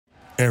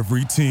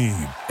Every team,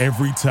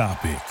 every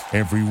topic,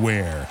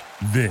 everywhere.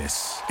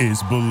 This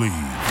is Believe.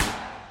 He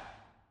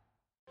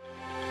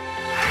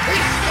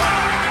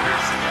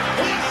scores!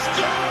 He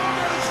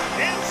scores!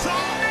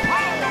 Inside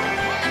power!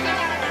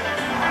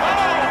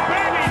 Oh,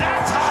 baby,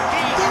 that's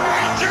hockey! The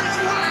Rangers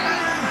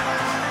win!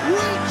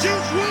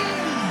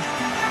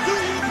 Do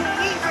you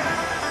believe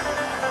it?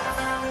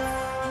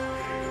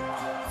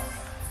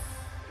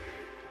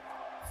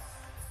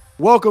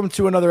 Welcome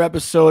to another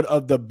episode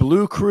of the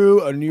Blue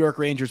Crew, a New York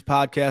Rangers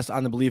podcast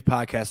on the Believe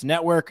Podcast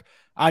Network.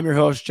 I'm your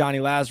host, Johnny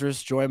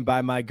Lazarus, joined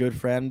by my good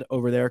friend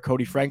over there,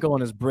 Cody Frankel,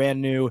 in his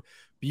brand new,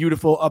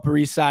 beautiful Upper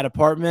East Side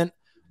apartment.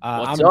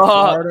 I'm in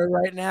Florida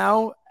right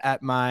now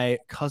at my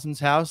cousin's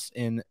house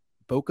in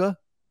Boca,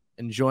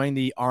 enjoying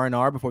the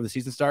R&R before the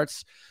season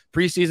starts.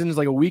 Preseason is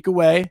like a week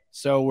away,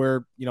 so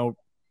we're,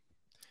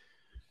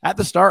 at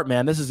the start,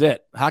 man. This is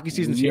it. Hockey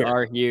season's here. We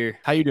are here.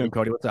 How you doing,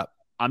 Cody? What's up?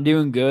 I'm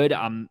doing good.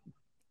 I'm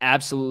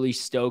absolutely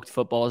stoked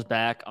football is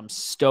back. I'm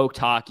stoked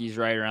hockey's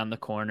right around the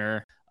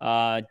corner.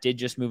 Did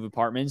just move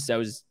apartments. That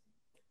was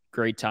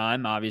great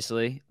time,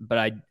 obviously,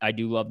 but I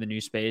do love the new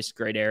space.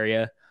 Great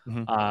area.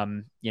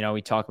 Mm-hmm.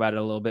 We talk about it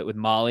a little bit with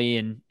Molly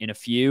and in a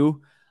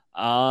few.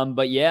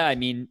 But yeah, I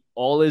mean,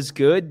 all is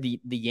good. The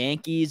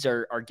Yankees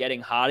are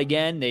getting hot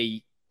again.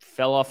 They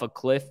fell off a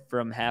cliff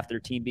from half their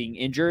team being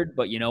injured,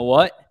 but you know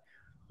what?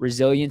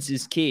 Resilience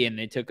is key, and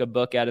they took a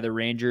book out of the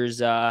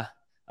Rangers.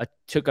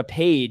 Took a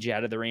page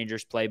out of the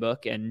Rangers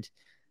playbook, and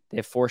they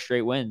have 4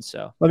 straight wins.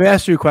 So let me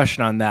ask you a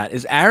question on that.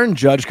 Is Aaron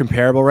Judge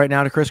comparable right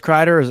now to Chris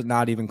Kreider, or is it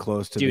not even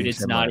close to Dude, it's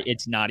similar?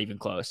 not even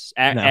close.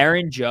 No.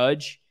 Aaron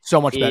Judge so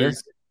much better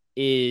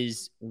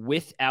is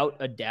without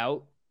a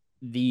doubt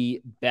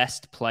the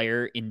best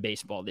player in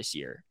baseball this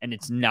year. And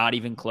it's not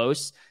even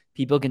close.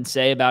 People can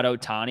say about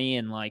Ohtani,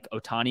 and like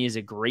Ohtani is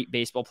a great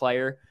baseball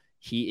player.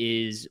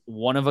 He is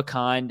one of a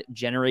kind,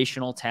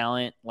 generational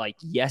talent. Like,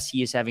 yes,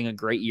 he is having a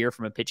great year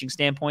from a pitching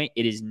standpoint.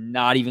 It is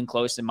not even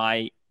close in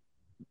my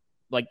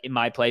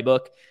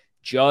playbook.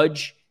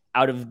 Judge,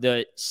 out of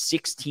the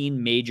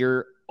 16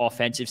 major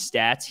offensive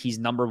stats, he's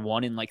number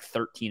 1 in like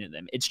 13 of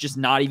them. It's just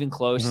not even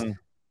close.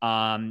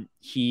 Mm-hmm.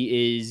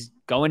 He is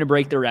going to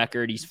break the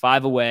record. He's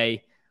 5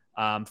 away,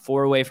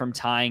 4 away from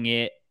tying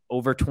it.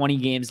 Over 20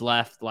 games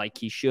left. Like,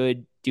 he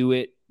should do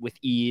it with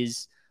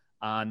ease.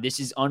 This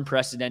is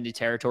unprecedented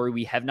territory.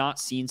 We have not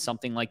seen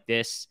something like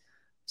this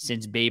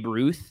since Babe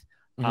Ruth.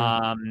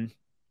 Mm-hmm.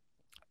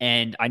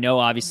 And I know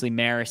obviously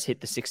Maris hit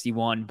the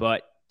 61,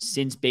 but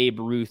since Babe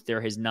Ruth,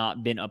 there has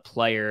not been a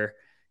player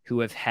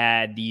who have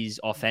had these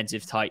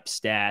offensive type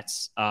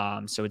stats.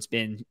 So it's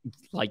been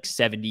like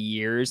 70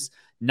 years,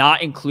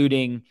 not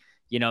including,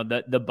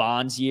 the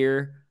Bonds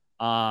year.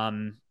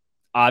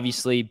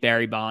 Obviously,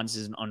 Barry Bonds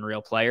is an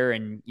unreal player,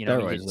 and he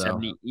hit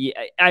 70. Yeah,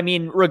 I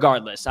mean,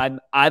 regardless,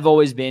 I've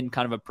always been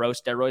kind of a pro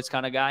steroids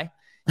kind of guy.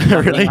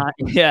 Really?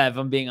 Yeah, if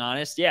I'm being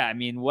honest. Yeah, I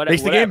mean,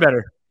 makes the game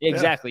better.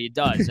 Exactly, It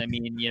does. I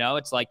mean,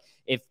 it's like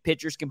if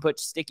pitchers can put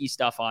sticky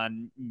stuff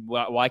on,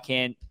 why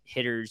can't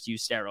hitters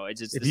use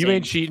steroids? If you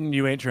ain't cheating,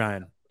 you ain't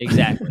trying.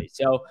 Exactly.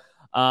 So,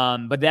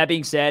 but that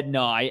being said,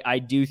 no, I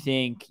do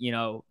think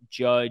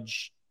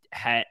Judge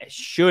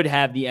should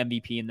have the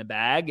MVP in the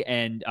bag,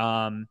 and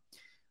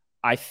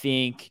I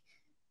think,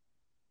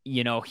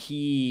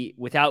 he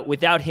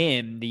without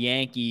him, the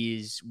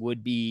Yankees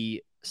would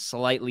be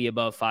slightly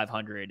above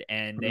 500,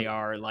 and they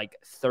are like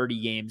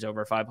 30 games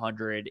over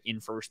 500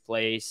 in first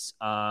place.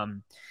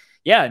 And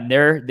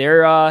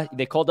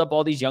they called up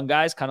all these young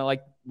guys, kind of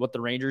like what the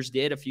Rangers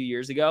did a few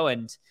years ago,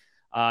 and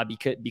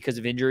because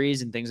of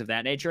injuries and things of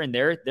that nature, and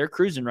they're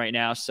cruising right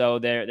now. So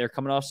they're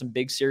coming off some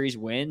big series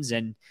wins,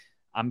 and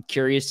I'm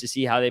curious to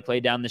see how they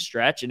play down the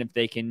stretch and if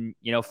they can,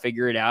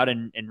 figure it out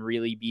and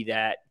really be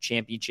that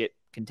championship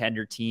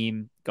contender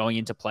team going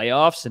into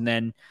playoffs. And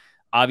then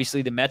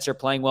obviously the Mets are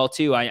playing well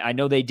too. I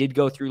know they did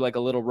go through like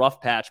a little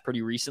rough patch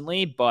pretty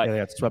recently, but they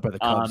got swept by the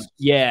Cubs.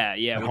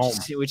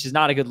 Which is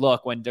not a good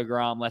look when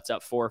DeGrom lets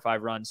up 4 or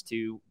 5 runs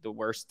to the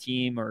worst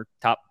team or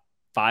top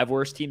 5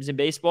 worst teams in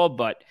baseball.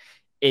 But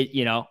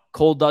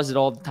Cole does it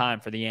all the time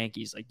for the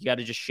Yankees. Like, you got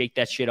to just shake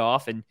that shit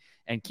off and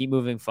keep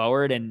moving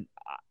forward. And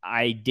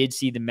I did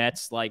see the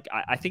Mets, like,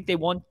 I think they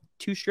won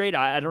 2 straight.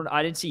 I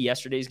didn't see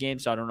yesterday's game,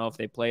 so I don't know if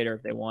they played or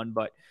if they won,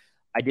 but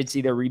I did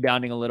see they're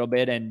rebounding a little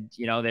bit, and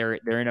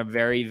they're in a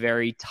very,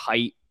 very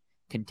tight,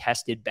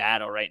 contested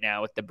battle right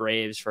now with the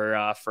Braves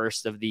for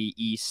first of the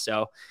East.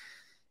 So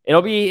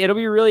it'll be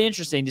really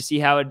interesting to see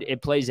how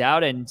it plays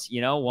out. And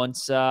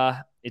once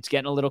it's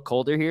getting a little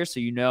colder here,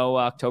 so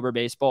October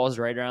baseball is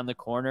right around the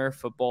corner,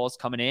 football is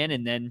coming in,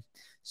 and then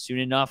soon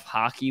enough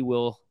hockey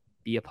will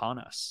be upon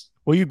us.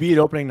 Will you be at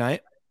opening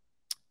night?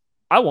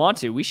 I want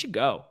to. We should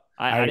go.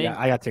 I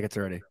got tickets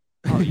already.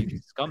 Oh, you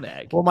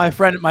scumbag. Well, my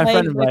friend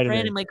invited me. My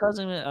friend and my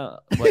cousin.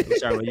 What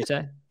did you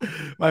say?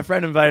 My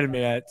friend invited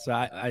me.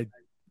 So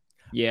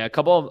Yeah,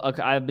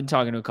 I've been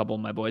talking to a couple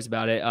of my boys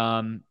about it.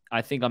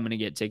 I think I'm gonna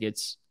get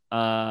tickets.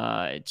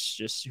 It's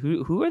just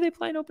who are they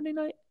playing opening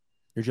night?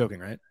 You're joking,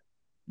 right?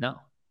 No,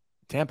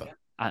 Tampa.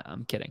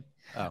 I'm kidding.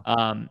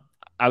 Oh.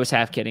 I was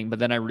half kidding, but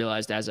then I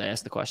realized as I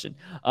asked the question.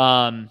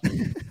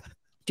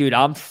 Dude,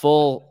 I'm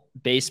full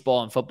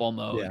baseball and football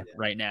mode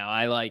right now.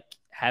 I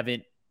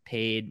haven't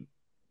paid,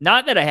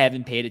 not that I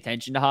haven't paid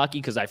attention to hockey,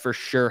 because I for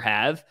sure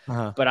have,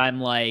 but I'm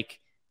like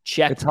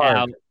checked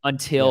out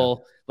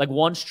until like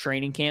once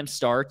training camp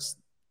starts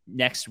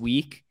next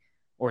week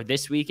or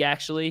this week,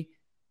 actually,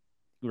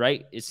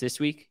 right? It's this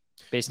week.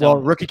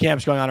 Rookie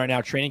camp's going on right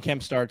now. Training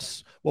camp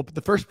starts. Well,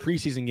 the first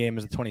preseason game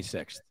is the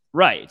 26th.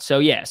 Right.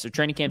 So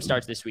training camp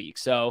starts this week.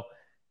 So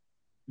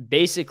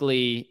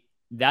basically,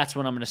 that's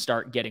when I'm going to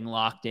start getting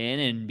locked in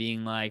and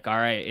being like, all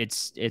right,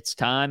 it's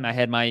time. I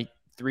had my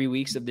 3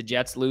 weeks of the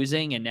Jets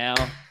losing, and now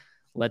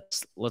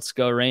let's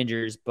go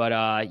Rangers. But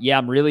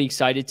I'm really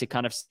excited to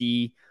kind of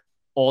see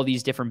all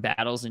these different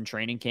battles in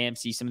training camp,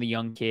 see some of the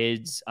young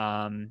kids.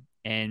 And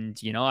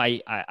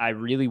I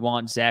really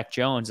want Zach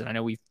Jones, and I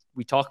know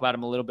we talk about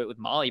him a little bit with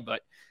Molly,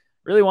 but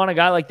really want a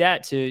guy like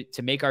that to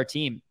make our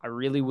team. I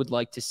really would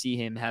like to see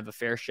him have a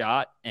fair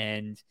shot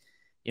and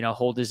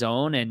hold his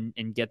own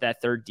and get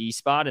that third D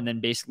spot. And then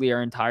basically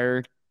our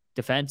entire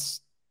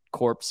defense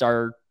corps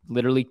are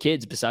literally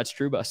kids besides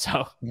Trouba.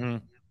 So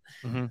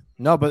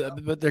no,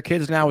 but they're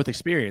kids now with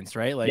experience,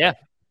 right? Like,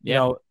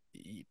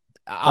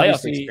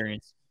 obviously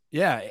experience.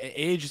 Yeah.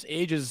 Age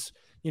is,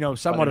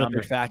 somewhat of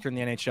a factor in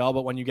the NHL,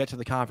 but when you get to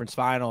the conference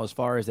final, as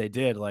far as they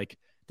did, like,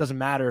 it doesn't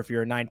matter if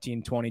you're a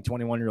 19, 20,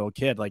 21-year-old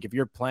kid. Like, if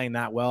you're playing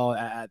that well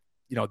at,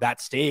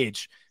 that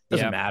stage, it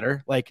doesn't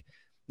matter. Like,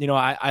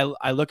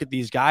 I look at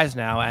these guys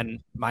now, and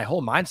my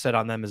whole mindset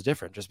on them is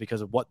different just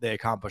because of what they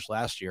accomplished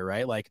last year,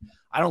 right? Like,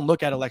 I don't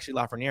look at Alexis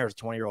Lafreniere as a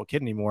 20-year-old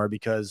kid anymore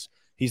because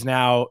he's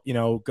now,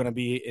 going to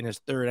be in his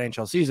third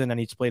NHL season and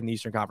he's played in the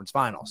Eastern Conference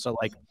Final. So,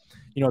 like,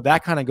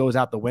 that kind of goes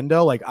out the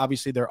window. Like,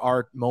 obviously there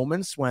are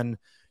moments when,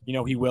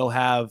 he will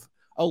have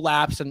a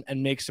lapse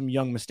and make some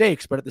young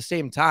mistakes, but at the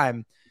same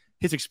time,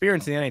 his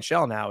experience in the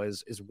NHL now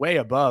is way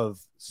above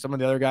some of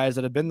the other guys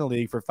that have been in the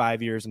league for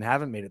 5 years and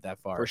haven't made it that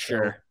far. For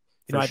sure.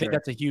 I think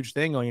that's a huge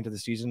thing going into the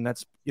season.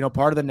 That's,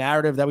 part of the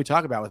narrative that we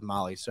talk about with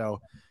Molly. So,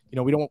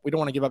 we don't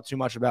want to give up too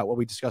much about what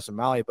we discussed with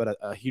Molly, but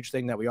a huge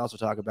thing that we also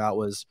talk about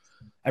was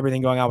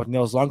everything going on with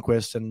Nils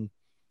Lundkvist. And,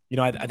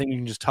 I think we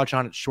can just touch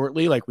on it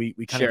shortly. Like we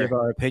kind of give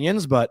our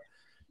opinions, but,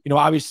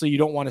 obviously you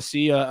don't want to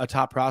see a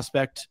top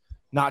prospect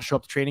not show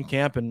up to training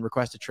camp and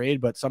request a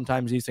trade, but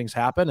sometimes these things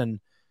happen, and,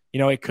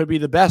 it could be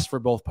the best for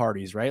both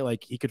parties, right?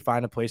 Like, he could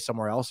find a place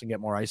somewhere else and get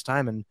more ice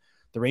time, and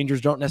the Rangers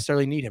don't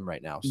necessarily need him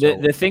right now. So.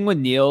 The thing with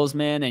Nils,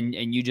 man,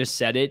 and you just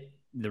said it,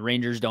 the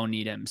Rangers don't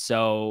need him.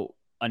 So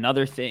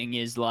another thing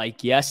is,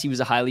 like, yes, he was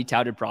a highly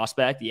touted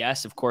prospect.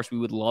 Yes, of course, we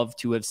would love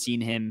to have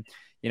seen him,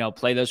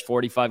 play those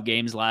 45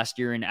 games last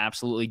year and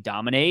absolutely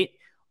dominate.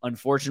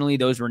 Unfortunately,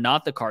 those were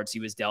not the cards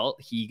he was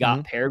dealt. He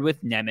got paired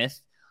with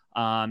Nemeth.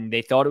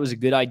 They thought it was a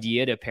good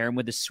idea to pair him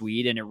with a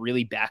Swede, and it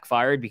really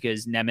backfired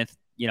because Nemeth,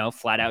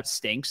 flat out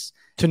stinks.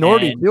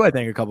 Tenorti too, I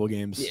think, a couple of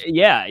games.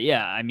 Yeah.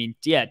 I mean,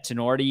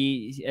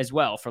 Tenorti as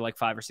well for like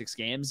 5 or 6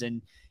 games.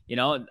 And,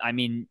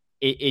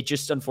 it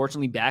just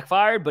unfortunately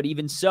backfired. But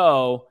even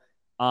so,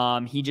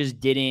 he just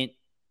didn't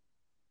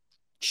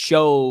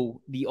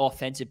show the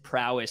offensive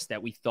prowess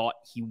that we thought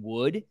he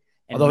would.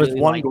 Although his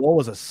one goal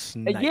was a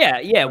snipe.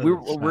 Yeah.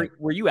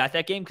 Were you at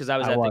that game? Because I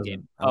was at the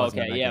game. Oh,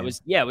 okay.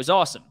 Yeah, it was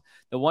awesome.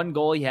 The one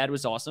goal he had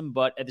was awesome.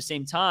 But at the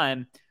same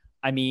time,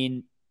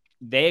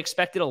 they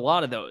expected a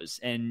lot of those,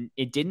 and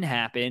it didn't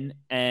happen.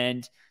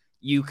 And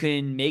you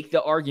can make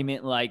the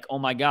argument like, oh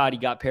my God, he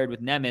got paired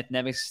with Nemeth.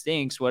 Nemeth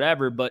stinks,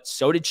 whatever. But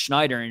so did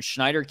Schneider, and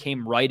Schneider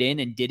came right in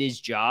and did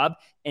his job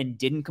and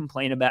didn't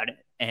complain about it.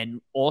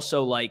 And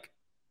also, like,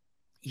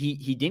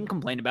 he didn't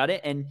complain about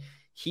it, and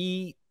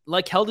he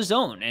like held his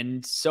own.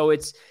 And so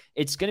it's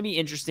going to be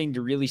interesting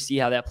to really see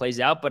how that plays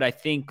out. But I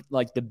think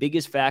like the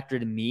biggest factor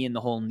to me in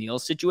the whole Neil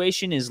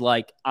situation is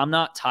like, I'm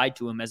not tied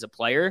to him as a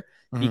player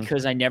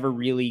because I never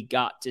really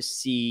got to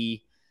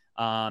see,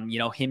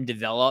 him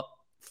develop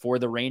for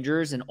the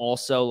Rangers. And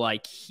also,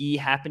 like, he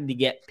happened to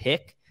get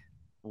picked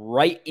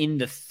right in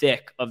the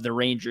thick of the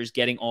Rangers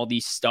getting all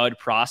these stud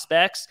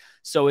prospects.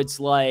 So it's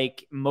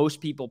like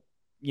most people,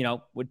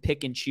 would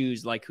pick and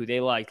choose like who they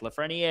liked: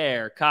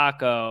 Lafreniere,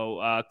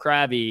 Kakko,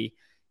 Kravi,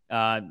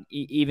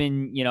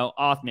 even,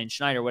 Othman,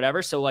 Schneider,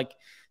 whatever. So like,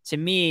 to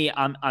me,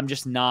 I'm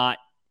just not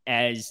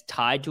as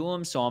tied to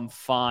him. So I'm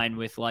fine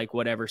with like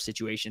whatever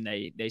situation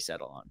they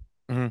settle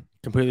on.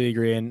 Completely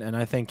agree. And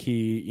I think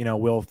he,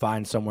 will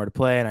find somewhere to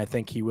play. And I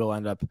think he will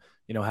end up,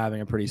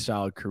 having a pretty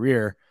solid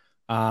career.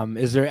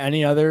 Is there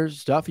any other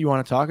stuff you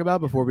want to talk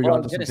about before we go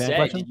into some fan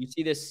questions? Did you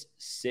see this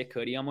sick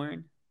hoodie I'm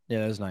wearing?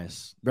 Yeah, that's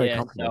nice. Very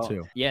comfortable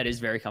too. Yeah, it is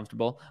very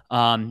comfortable.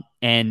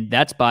 And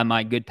that's by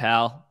my good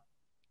pal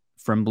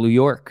from Blue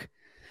York.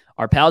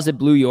 Our pals at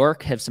Blue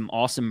York have some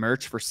awesome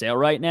merch for sale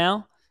right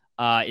now.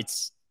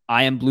 It's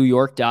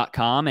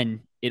IamBlueYork.com, and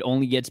it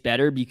only gets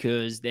better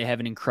because they have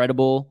an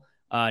incredible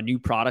new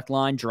product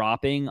line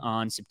dropping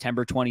on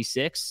September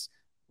 26th,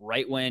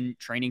 right when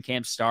training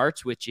camp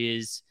starts, which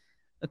is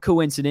a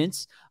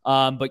coincidence.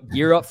 But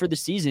gear up for the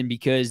season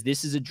because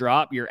this is a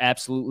drop you're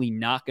absolutely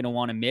not going to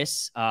want to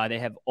miss. They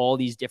have all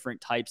these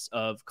different types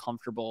of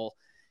comfortable,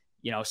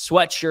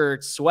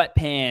 sweatshirts,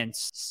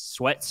 sweatpants,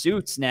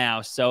 sweatsuits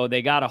now. So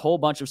they got a whole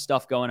bunch of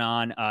stuff going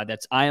on.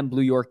 That's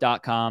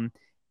IamBlueYork.com,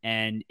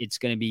 and it's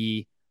going to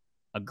be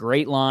a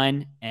great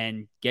line.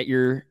 And get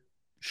your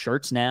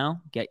shirts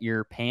now, get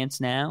your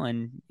pants now,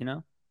 and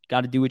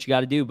got to do what you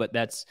got to do. But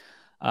that's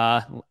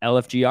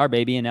LFGR,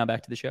 baby. And now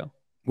back to the show.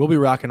 We'll be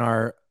rocking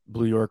our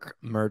Blue York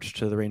merch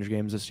to the Ranger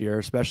games this year,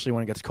 especially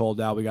when it gets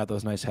cold out. We got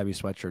those nice heavy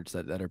sweatshirts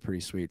that are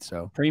pretty sweet.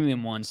 So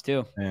premium ones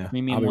too. Yeah,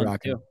 premium ones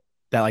too.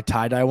 That like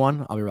tie-dye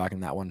one. I'll be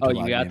rocking that one. Oh,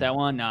 you got that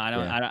one? No, I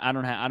don't.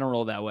 Yeah. I don't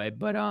roll that way.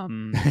 But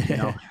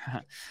no.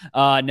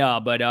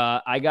 But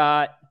I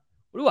got.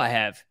 What do I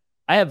have?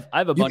 I have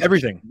a bunch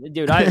everything,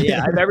 dude. I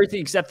have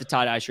everything except the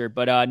tie-dye shirt.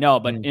 But no.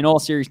 But in all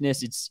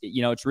seriousness, it's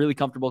it's really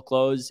comfortable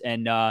clothes,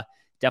 and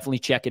definitely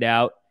check it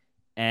out.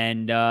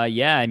 And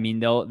I mean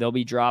they'll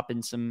be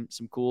dropping some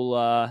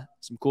cool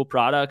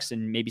products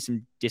and maybe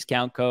some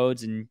discount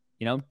codes, and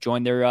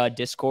join their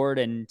Discord,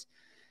 and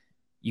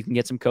you can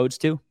get some codes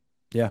too.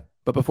 Yeah.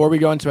 But before we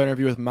go into our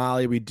interview with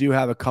Molly, we do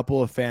have a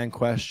couple of fan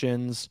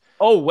questions.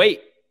 Oh,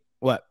 wait.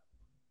 What?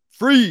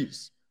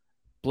 Freeze.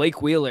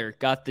 Blake Wheeler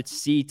got the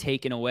C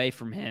taken away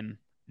from him.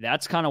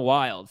 That's kind of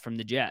wild from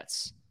the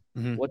Jets.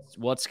 Mm-hmm.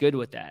 What's good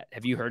with that?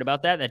 Have you heard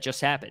about that? That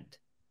just happened.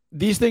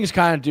 These things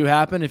kind of do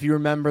happen. If you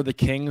remember, the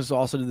Kings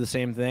also did the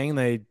same thing.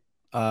 They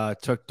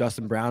took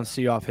Dustin Brown's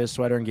C off his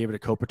sweater and gave it to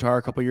Kopitar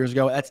a couple years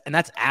ago.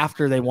 That's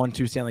after they won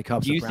 2 Stanley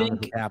Cups. Do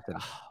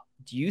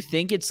you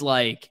think it's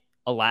like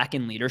a lack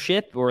in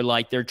leadership, or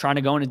like they're trying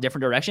to go in a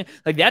different direction?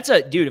 Like that's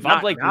if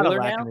I'm Blake Wheeler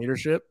now,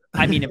 leadership.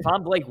 I mean, if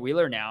I'm Blake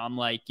Wheeler now, I'm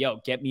like,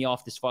 yo, get me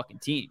off this fucking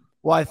team.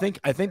 Well, I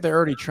think they're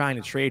already trying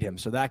to trade him,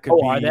 so that could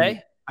be. Are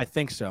they? I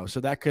think so. So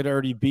that could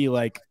already be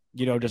like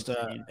just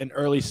an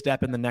early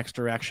step in the next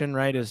direction,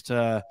 right? Is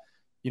to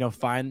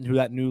find who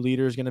that new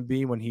leader is going to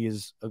be when he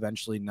is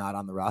eventually not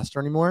on the roster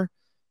anymore.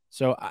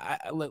 So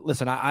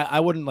listen, I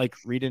wouldn't like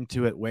read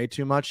into it way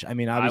too much. I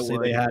mean, obviously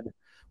they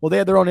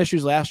had their own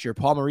issues last year.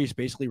 Paul Maurice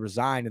basically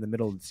resigned in the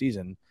middle of the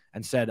season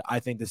and said, I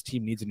think this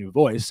team needs a new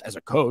voice as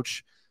a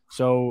coach.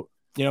 So,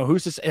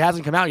 who's to say, it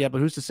hasn't come out yet,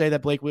 but who's to say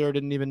that Blake Wheeler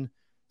didn't even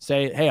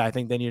say, hey, I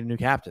think they need a new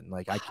captain.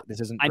 Like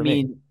this isn't,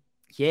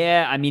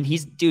 yeah, I mean,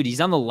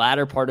 he's on the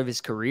latter part of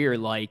his career.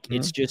 Like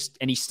it's just,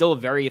 and he's still a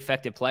very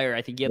effective player.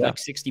 I think he had like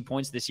 60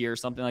 points this year or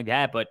something like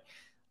that. But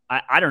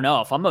I don't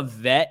know if I'm a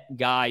vet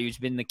guy who's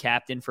been the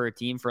captain for a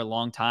team for a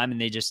long time and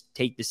they just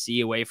take the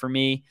C away from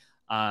me.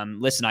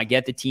 Listen, I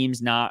get the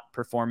team's not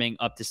performing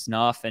up to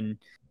snuff and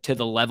to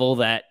the level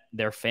that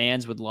their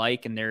fans would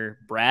like and their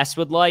brass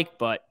would like,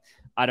 but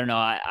I don't know.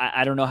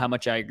 I don't know how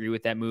much I agree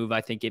with that move.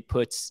 I think it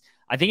puts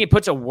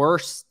a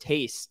worse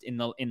taste in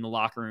the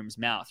locker room's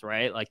mouth,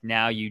 right? Like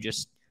now you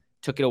just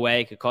took it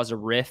away. It could cause a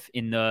rift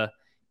in the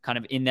kind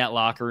of in that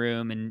locker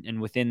room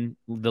and within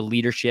the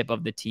leadership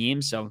of the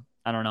team. So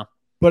I don't know.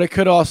 But it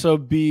could also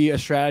be a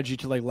strategy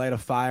to like light a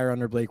fire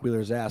under Blake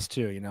Wheeler's ass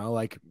too.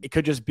 Like it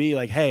could just be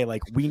like, hey,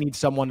 like we need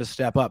someone to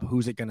step up.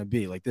 Who's it going to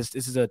be? Like this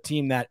is a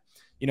team that,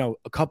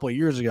 a couple of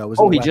years ago was.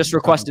 Oh, he just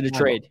requested a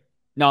trade.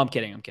 No, I'm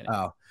kidding.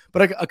 Oh,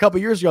 but a couple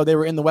of years ago they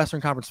were in the Western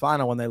Conference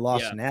Final when they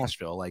lost to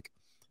Nashville. Like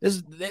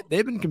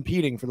they've been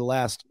competing for the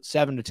last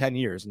 7 to 10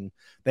 years, and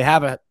they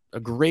have a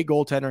great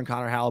goaltender in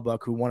Connor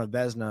Hellebuyck who won a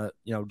Vezina,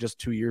 just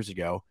 2 years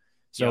ago.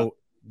 So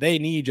they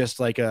need just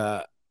like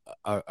a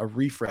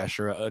refresh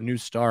or a new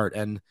start.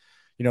 And,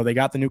 they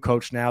got the new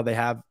coach now. They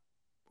have,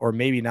 or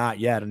maybe not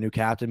yet, a new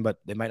captain, but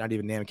they might not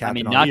even name a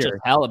captain. I mean, not just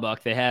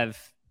Hellebuyck. They have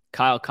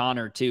Kyle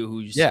Connor too,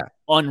 who's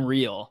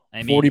unreal.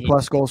 I mean,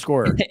 40+ goal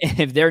scorer.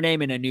 If they're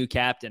naming a new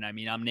captain, I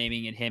mean, I'm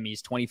naming it him.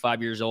 He's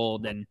 25 years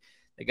old and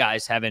the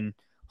guy's having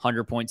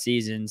 100-point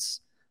seasons.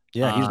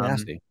 Yeah, he's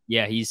nasty.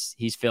 Yeah,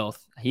 he's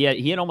filth. He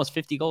had almost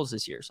 50 goals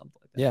this year or something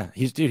like that. Yeah,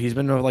 he's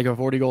been like a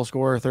 40-goal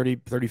scorer,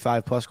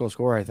 35+ goal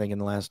scorer, I think, in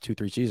the last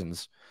 2-3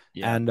 seasons.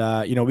 Yeah.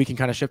 And, we can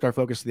kind of shift our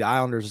focus to the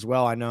Islanders as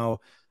well. I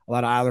know a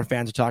lot of Islander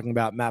fans are talking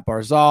about Matt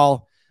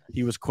Barzal.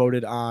 He was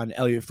quoted on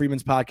Elliot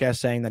Friedman's podcast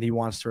saying that he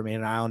wants to remain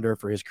an Islander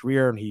for his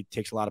career, and he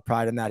takes a lot of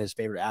pride in that. His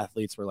favorite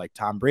athletes were like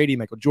Tom Brady,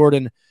 Michael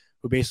Jordan,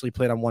 who basically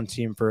played on one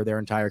team for their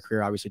entire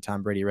career. Obviously,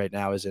 Tom Brady right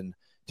now is in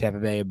Tampa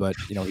Bay, but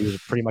he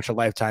was pretty much a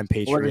lifetime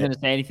Patriot. We're going to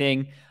say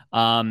anything.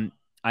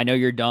 I know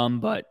you're dumb,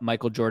 but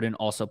Michael Jordan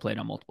also played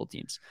on multiple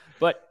teams.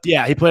 But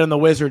yeah, he played on the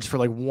Wizards for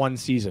like one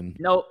season.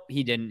 No,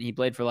 he didn't. He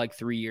played for like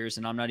 3 years,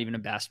 and I'm not even a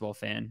basketball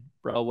fan,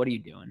 bro. What are you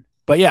doing?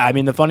 But yeah, I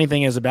mean, the funny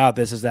thing is about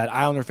this is that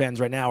Islander fans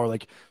right now are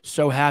like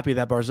so happy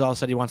that Barzal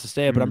said he wants to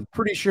stay, but I'm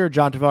pretty sure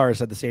John Tavares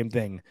said the same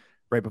thing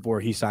right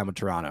before he signed with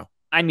Toronto.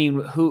 I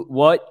mean,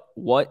 what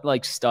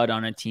like stud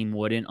on a team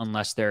wouldn't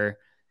unless they're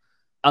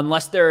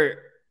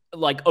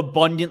like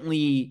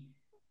abundantly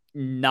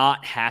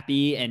not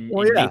happy and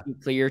make it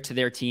clear to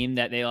their team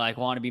that they like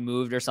want to be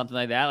moved or something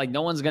like that. Like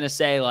no one's gonna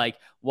say like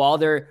while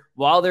they're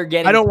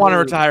getting I don't want to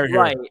retire here.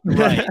 Right.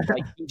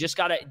 Like he just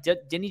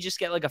didn't he just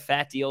get like a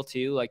fat deal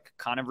too, like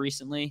kind of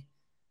recently?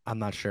 I'm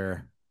not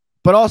sure.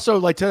 But also,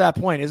 like, to that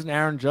point, isn't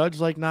Aaron Judge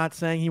like not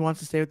saying he wants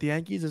to stay with the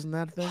Yankees? Isn't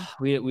that a thing?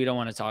 We don't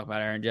want to talk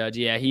about Aaron Judge.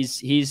 Yeah,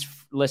 he's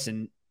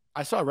listen.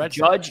 I saw Red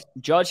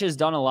Judge has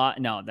done a lot.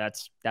 No,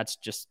 that's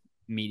just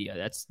media.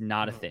 That's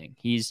not a thing.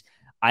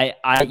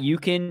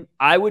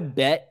 I would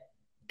bet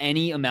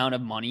any amount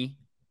of money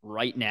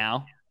right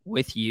now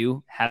with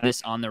you, have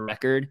this on the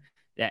record,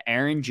 that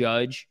Aaron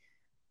Judge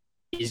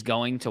is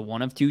going to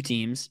one of two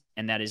teams,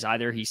 and that is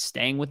either he's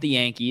staying with the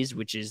Yankees,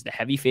 which is the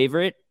heavy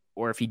favorite,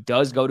 or if he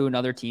does go to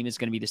another team, it's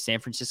going to be the San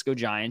Francisco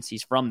Giants.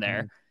 He's from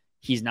there.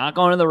 He's not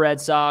going to the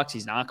Red Sox.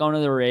 He's not going to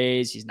the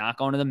Rays. He's not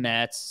going to the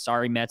Mets.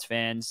 Sorry, Mets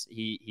fans.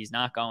 He's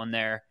not going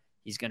there.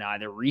 He's going to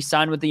either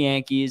re-sign with the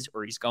Yankees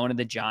or he's going to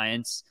the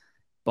Giants.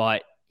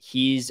 But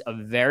he's a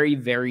very,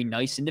 very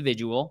nice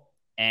individual.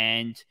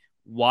 And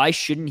why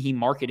shouldn't he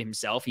market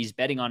himself? He's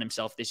betting on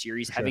himself this year.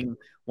 He's having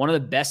one of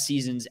the best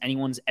seasons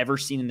anyone's ever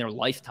seen in their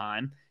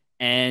lifetime.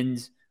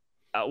 And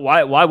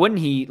why wouldn't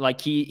he?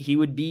 Like, he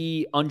would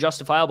be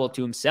unjustifiable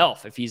to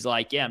himself if he's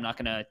like, yeah, I'm not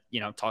going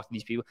to, talk to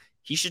these people.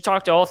 He should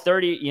talk to all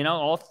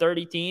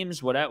 30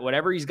 teams,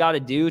 whatever he's got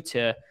to do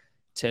to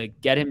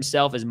get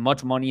himself as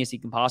much money as he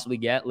can possibly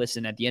get.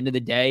 Listen, at the end of the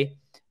day,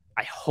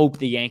 I hope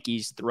the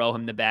Yankees throw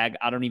him the bag.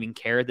 I don't even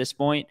care at this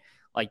point.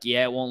 Like,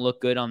 yeah, it won't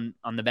look good on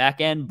the back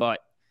end,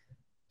 but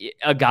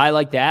a guy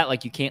like that,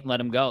 like, you can't let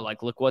him go.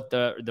 Like, look what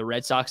the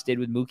Red Sox did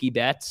with Mookie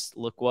Betts.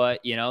 Look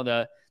what,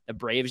 the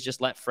Braves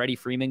just let Freddie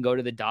Freeman go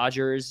to the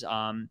Dodgers.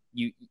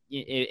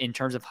 In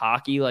terms of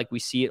hockey, like, we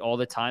see it all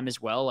the time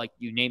as well. Like,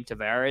 you name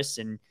Tavares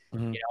and,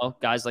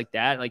 guys like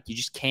that. Like,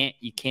 you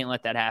can't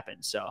let that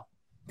happen. So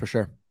For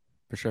sure.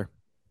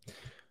 Do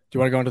you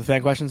want to go into the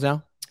fan questions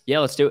now? Yeah,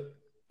 let's do it.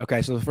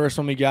 Okay. So the first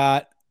one we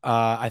got,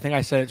 I think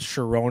I said it's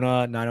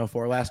Sharona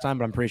 904 last time,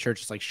 but I'm pretty sure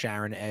it's just like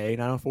Sharon A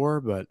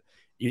 904, but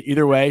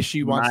either way,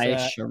 she wants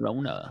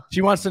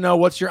to know,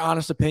 what's your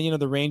honest opinion of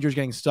the Rangers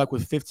getting stuck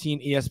with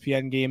 15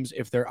 ESPN games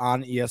if they're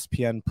on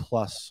ESPN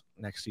Plus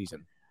next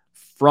season?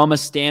 From a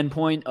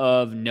standpoint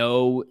of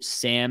no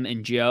Sam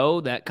and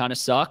Joe, that kind of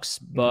sucks.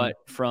 But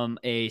from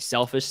a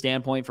selfish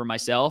standpoint for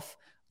myself,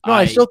 no,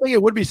 I still think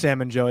it would be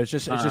Sam and Joe. It's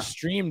just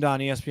streamed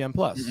on ESPN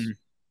Plus.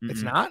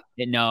 It's not.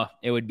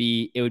 It would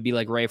be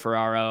like Ray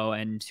Ferraro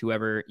and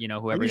whoever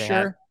they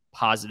have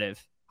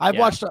positive. I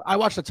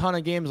watched a ton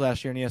of games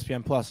last year on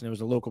ESPN Plus, and it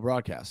was a local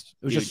broadcast.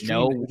 It was just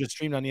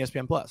streamed on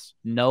ESPN Plus.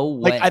 No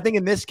way. Like, I think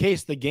in this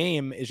case, the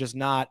game is just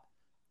not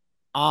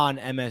on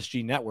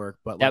MSG Network,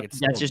 but like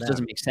that just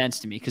doesn't make sense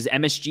to me, because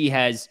MSG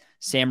has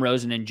Sam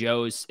Rosen and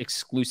Joe's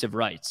exclusive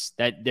rights.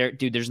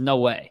 There's no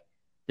way.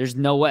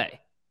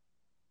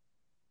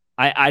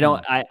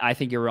 I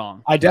think you're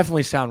wrong. I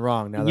definitely sound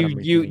wrong now.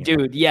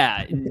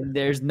 Yeah,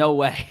 there's no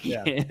way.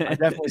 Yeah, I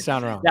definitely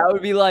sound wrong. That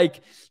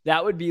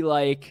would be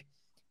like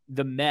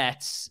the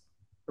Mets,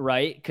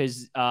 right?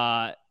 Because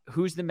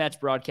who's the Mets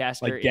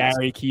broadcaster? Like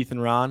Gary, Keith,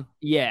 and Ron.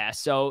 Yeah,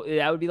 so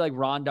that would be like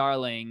Ron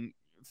Darling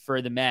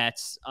for the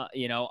Mets,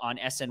 on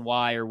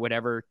SNY or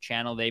whatever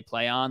channel they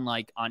play on,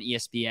 like on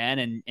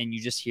ESPN, and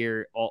you just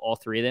hear all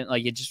three of them.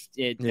 Like,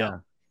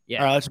 yeah.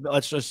 All right,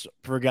 let's just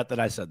forget that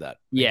I said that.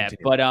 Yeah,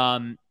 but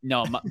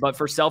no, but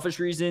for selfish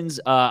reasons,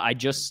 I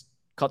just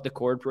cut the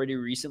cord pretty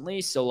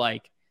recently, so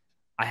like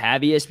I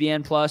have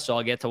ESPN Plus, so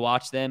I'll get to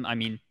watch them. I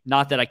mean,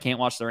 not that I can't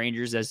watch the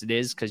Rangers as it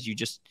is, because you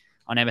just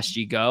on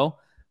MSG Go,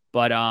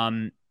 but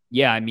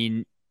yeah, I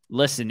mean,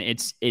 listen,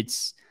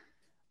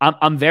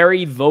 I'm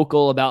very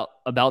vocal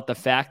about the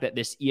fact that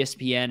this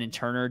ESPN and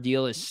Turner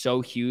deal is so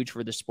huge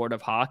for the sport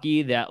of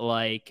hockey that,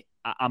 like,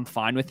 I'm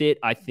fine with it.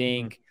 I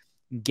think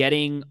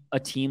getting a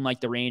team like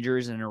the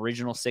Rangers, an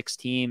original six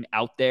team,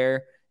 out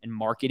there and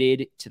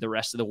marketed to the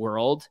rest of the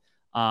world,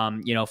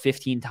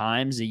 15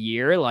 times a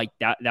year, like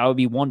that would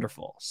be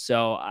wonderful.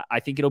 So I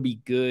think it'll be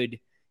good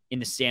in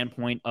the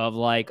standpoint of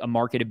like a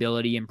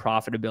marketability and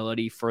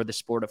profitability for the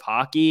sport of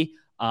hockey.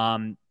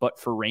 But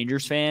for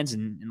Rangers fans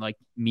and like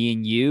me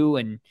and you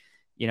and,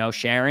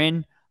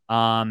 Sharon,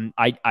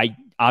 I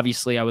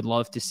obviously I would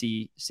love to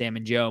see Sam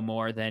and Joe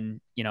more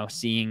than,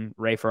 seeing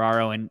Ray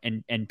Ferraro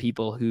and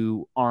people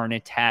who aren't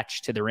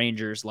attached to the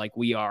Rangers like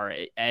we are,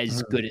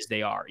 as good as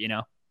they are,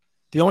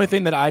 The only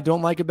thing that I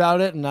don't like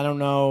about it, and I don't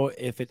know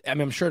if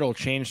I'm sure it'll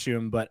change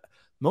soon, but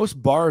most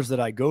bars that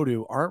I go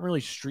to aren't really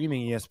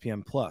streaming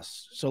ESPN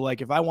Plus. So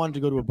like if I wanted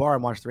to go to a bar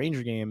and watch the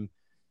Ranger game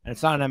and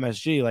it's not on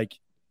MSG, like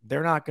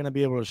they're not going to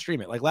be able to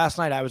stream it. Like last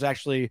night I was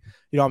actually,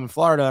 I'm in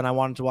Florida and I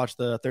wanted to watch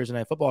the Thursday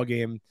night football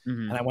game,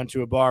 and I went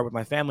to a bar with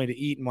my family to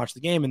eat and watch the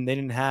game, and they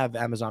didn't have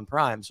Amazon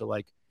Prime. So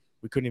like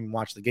we couldn't even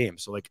watch the game.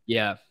 So like,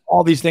 yeah,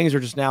 all these things are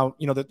just now,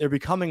 that they're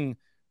becoming,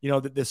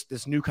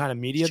 this new kind of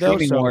media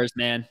streaming though. So wars,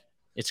 man.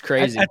 It's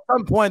crazy. At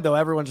some point, though,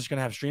 everyone's just going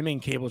to have streaming.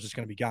 Cable is just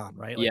going to be gone,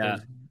 right? Like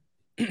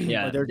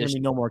yeah. There's going to be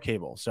no more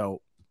cable.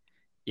 So,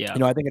 yeah,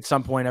 I think at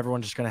some point,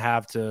 everyone's just going to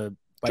have to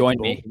join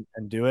me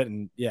and do it.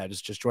 And yeah,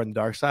 just join the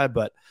dark side.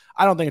 But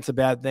I don't think it's a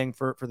bad thing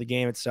for the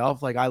game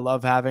itself. Like I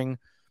love having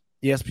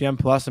ESPN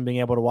Plus and being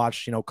able to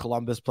watch,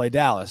 Columbus play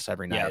Dallas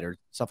every night or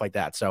stuff like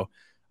that. So,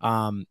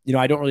 I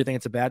don't really think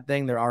it's a bad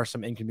thing. There are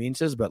some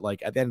inconveniences, but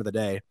like at the end of the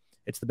day,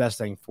 it's the best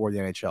thing for the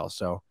NHL.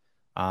 So,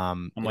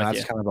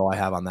 That's kind of all I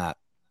have on that.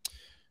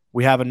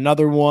 We have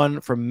another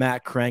one from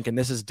Matt Crank, and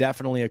this is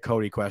definitely a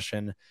Cody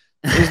question.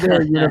 Is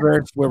there a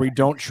universe where we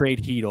don't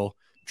trade Heedle?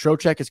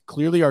 Trocheck is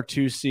clearly our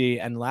 2C,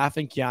 and Laff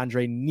and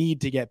Keandre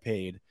need to get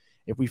paid.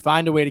 If we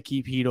find a way to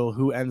keep Heedle,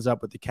 who ends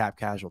up with the cap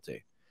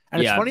casualty?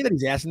 And it's funny that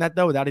he's asking that,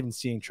 though, without even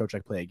seeing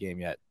Trocheck play a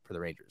game yet for the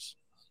Rangers.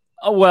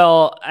 Oh,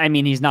 well, I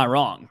mean, he's not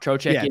wrong.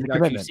 Trocheck is our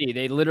 2C.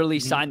 They literally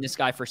signed this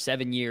guy for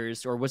 7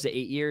 years, or was it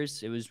 8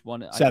 years? It was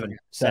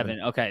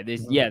seven. Okay.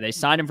 They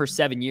signed him for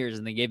 7 years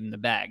and they gave him the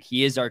bag.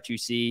 He is our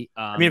 2C.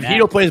 If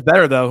Heedle plays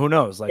better, though, who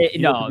knows?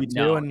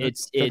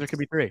 It could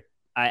be 3.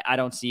 I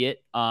don't see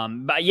it.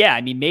 But yeah,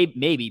 I mean,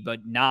 maybe,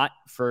 but not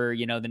for,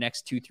 the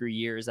next 2-3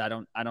 years. I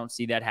don't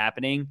see that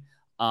happening.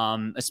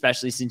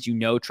 Especially since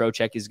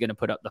Trocheck is going to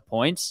put up the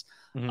points.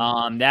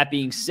 Mm-hmm. That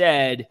being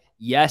said,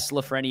 yes,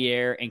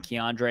 Lafreniere and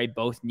Keandre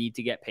both need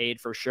to get paid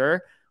for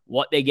sure.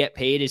 What they get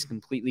paid is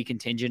completely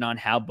contingent on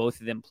how both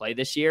of them play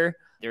this year.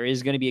 There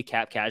is going to be a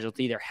cap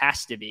casualty. There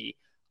has to be.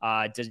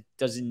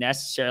 Does it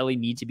necessarily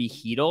need to be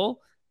Heedle?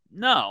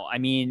 No. I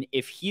mean,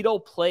 if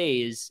Heedle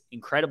plays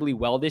incredibly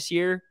well this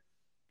year,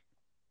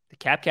 the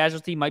cap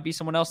casualty might be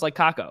someone else like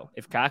Kakko.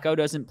 If Kakko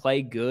doesn't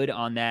play good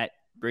on that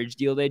bridge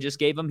deal they just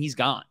gave him, he's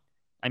gone.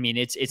 I mean,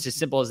 it's as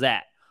simple as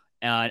that.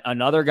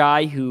 Another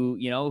guy who,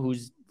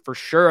 who's for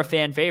sure a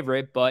fan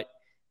favorite, but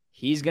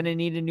he's going to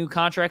need a new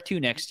contract too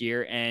next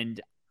year.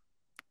 And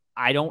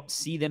I don't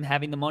see them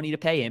having the money to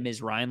pay him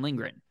is Ryan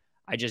Lindgren.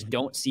 I just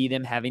don't see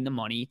them having the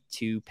money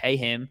to pay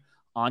him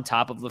on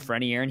top of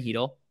Lafreniere and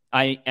Heedle.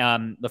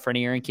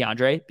 Lafreniere and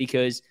Keandre,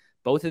 because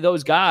both of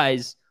those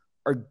guys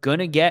are going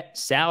to get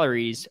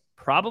salaries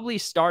probably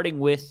starting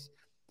with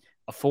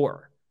a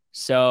 4.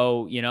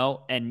 So,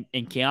 and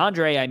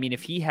Keandre, I mean,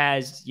 if he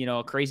has,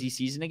 a crazy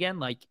season again,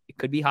 like it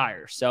could be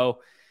higher.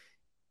 So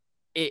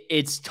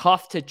it's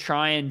tough to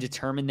try and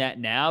determine that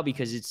now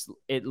because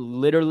it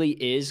literally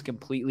is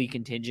completely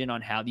contingent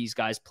on how these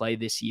guys play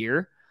this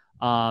year.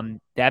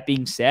 That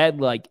being said,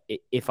 like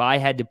if I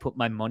had to put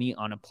my money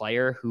on a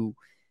player who,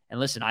 and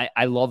listen,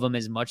 I love him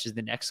as much as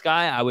the next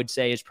guy, I would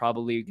say is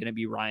probably going to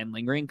be Ryan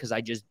Lindgren because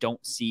I just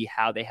don't see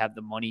how they have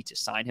the money to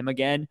sign him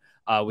again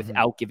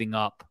without giving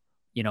up,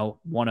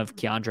 one of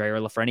Keandre or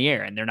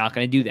Lafreniere, and they're not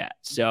going to do that.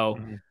 So,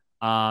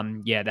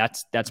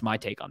 that's my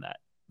take on that.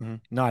 Mm-hmm.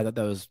 No, I thought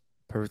that was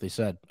perfectly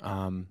said.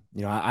 I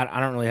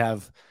don't really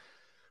have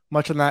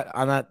much on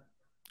that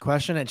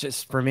question. It's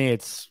just, for me,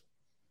 it's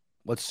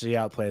let's see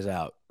how it plays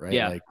out.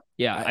 Right.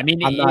 Yeah. I mean,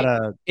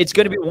 it's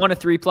going to be one of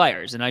 3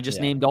 players, and I just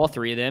named all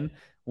 3 of them.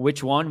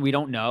 Which one? We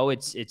don't know.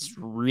 It's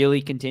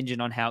really contingent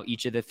on how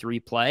each of the 3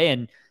 play.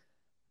 And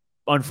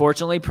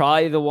unfortunately,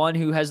 probably the one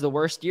who has the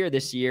worst year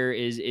this year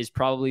is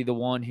probably the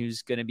one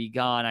who's going to be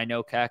gone. I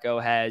know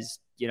Kakko has,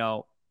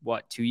 2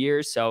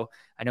 years. So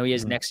I know he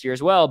has next year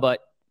as well, but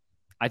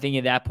I think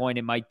at that point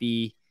it might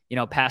be,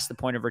 past the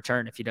point of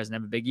return if he doesn't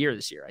have a big year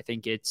this year. I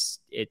think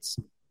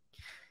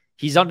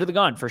he's under the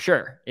gun for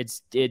sure.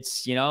 It's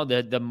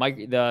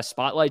the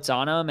spotlight's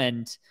on him,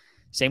 and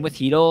same with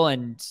Heedle.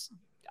 And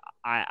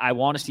I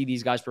want to see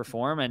these guys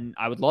perform, and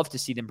I would love to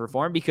see them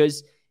perform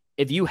because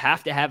if you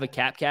have to have a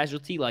cap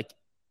casualty, like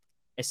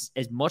as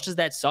much as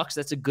that sucks,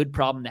 that's a good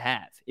problem to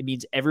have. It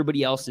means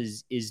everybody else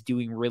is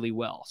doing really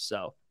well.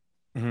 So.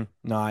 Mm-hmm.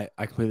 No, I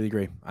completely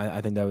agree.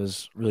 I think that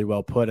was really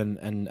well put.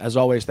 And as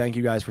always, thank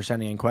you guys for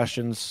sending in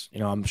questions.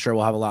 I'm sure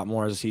we'll have a lot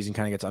more as the season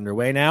kind of gets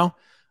underway now.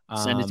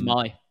 Send it to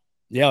Molly.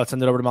 Yeah, let's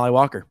send it over to Molly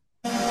Walker.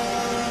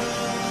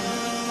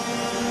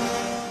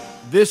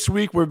 This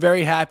week, we're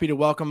very happy to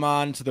welcome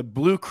on to the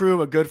Blue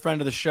Crew, a good friend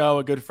of the show,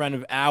 a good friend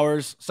of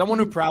ours, someone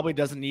who probably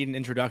doesn't need an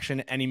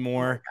introduction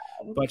anymore,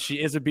 but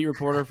she is a beat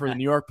reporter for the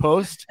New York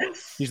Post.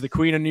 She's the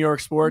queen of New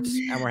York sports,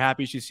 and we're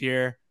happy she's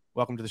here.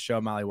 Welcome to the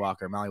show, Molly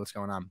Walker. Molly, what's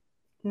going on?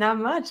 Not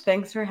much.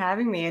 Thanks for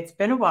having me. It's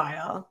been a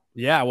while.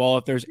 Yeah, well,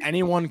 if there's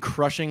anyone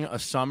crushing a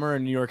summer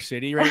in New York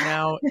City right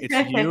now,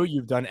 it's you.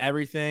 You've done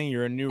everything.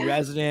 You're a new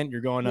resident. You're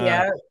going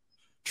to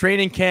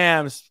training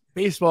camps,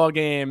 baseball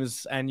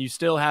games, and you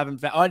still haven't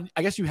found –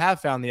 I guess you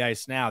have found the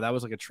ice now. That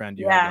was like a trend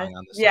you had going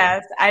on this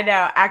Yes, I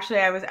know. Actually,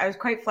 I was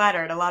quite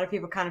flattered. A lot of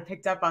people kind of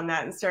picked up on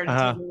that and started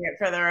taking it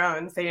for their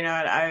own. So,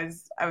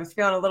 I was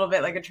feeling a little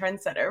bit like a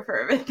trendsetter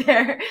for a bit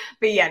there.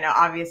 But, yeah, no,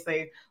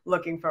 obviously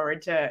looking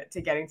forward to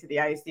getting to the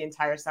ice the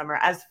entire summer.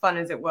 As fun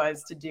as it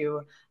was to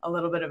do a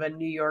little bit of a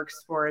New York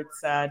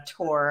sports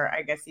tour,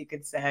 I guess you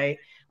could say.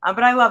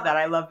 But I love that.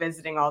 I love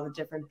visiting all the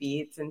different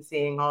beats and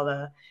seeing all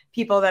the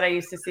people that I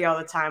used to see all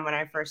the time when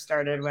I first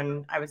started,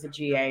 when I was a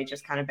GA,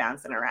 just kind of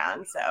bouncing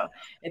around. So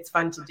it's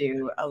fun to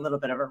do a little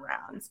bit of a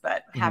rounds,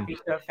 but happy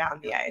to have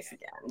found the ice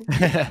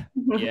again.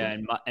 Yeah.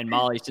 And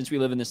Molly, since we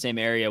live in the same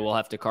area, we'll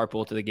have to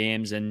carpool to the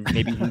games, and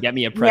maybe you can get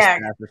me a press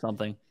pass or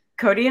something.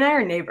 Cody and I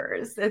are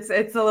neighbors. It's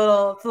a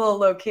little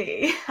low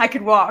key. I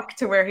could walk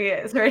to where he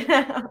is right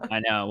now.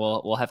 I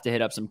know. We'll have to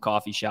hit up some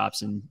coffee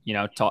shops and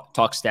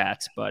talk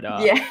stats. But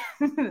yeah,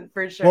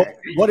 for sure. Well,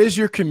 what is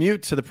your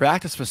commute to the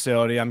practice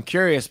facility? I'm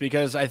curious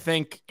because I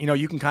think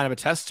you can kind of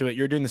attest to it.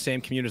 You're doing the same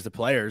commute as the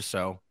players,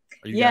 so.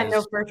 Yeah,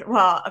 no,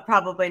 well,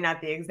 probably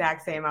not the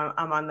exact same.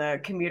 I'm on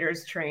the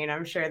commuters train.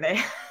 I'm sure they,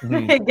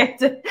 they get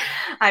to,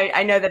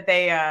 I know that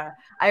they,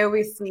 I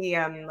always see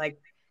like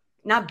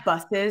not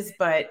buses,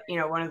 but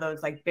one of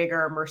those like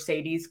bigger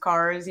Mercedes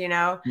cars,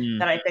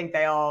 that I think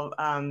they all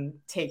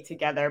take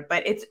together.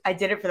 But I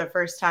did it for the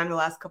first time the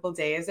last couple of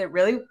days. It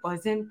really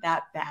wasn't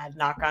that bad,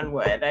 knock on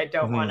wood. I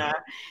don't want to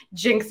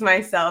jinx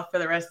myself for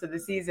the rest of the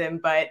season,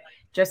 but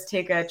just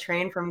take a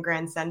train from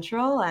Grand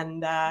Central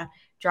and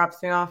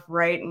drops me off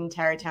right in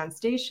Tarrytown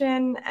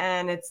Station.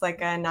 And it's like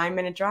a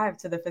 9-minute drive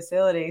to the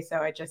facility. So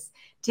I just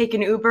take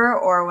an Uber,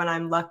 or when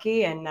I'm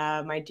lucky and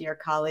my dear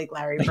colleague,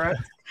 Larry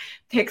Brooks,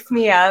 picks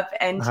me up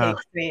and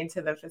takes me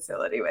to the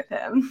facility with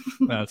him.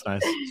 That's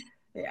nice.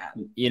 Yeah.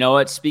 You know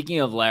what?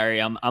 Speaking of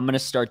Larry, I'm going to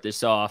start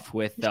this off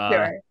with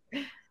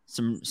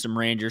some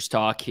Rangers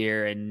talk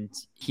here. And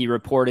he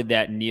reported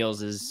that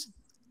Niels is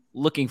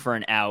looking for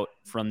an out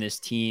from this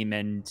team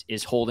and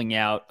is holding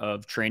out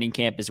of training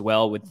camp as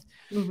well, with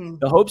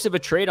the hopes of a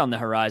trade on the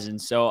horizon.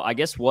 So I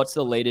guess what's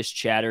the latest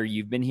chatter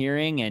you've been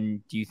hearing?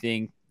 And do you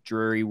think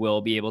Drury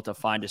will be able to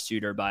find a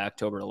suitor by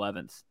October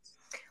 11th?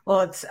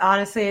 Well,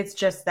 it's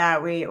just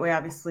that we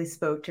obviously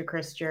spoke to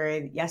Chris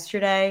Drury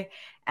yesterday,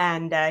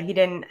 and he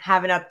didn't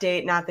have an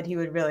update. Not that he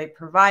would really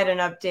provide an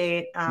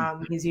update.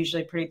 He's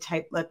usually pretty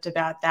tight-lipped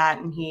about that,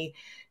 and he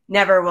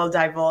never will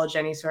divulge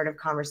any sort of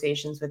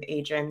conversations with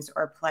agents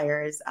or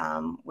players,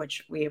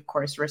 which we of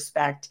course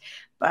respect.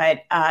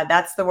 But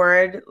that's the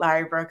word.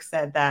 Larry Brooks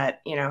said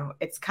that,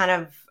 it's kind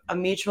of a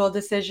mutual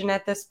decision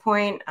at this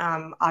point.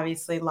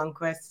 Obviously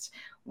Lundqvist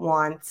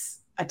wants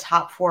a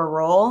top 4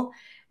 role,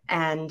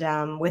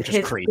 and with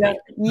his,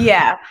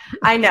 yeah,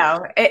 I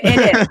know it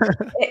is,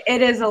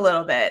 it is a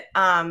little bit.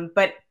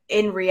 But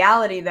in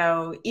reality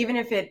though, even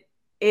if it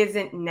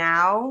isn't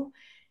now,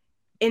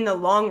 in the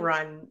long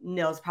run,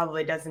 Nils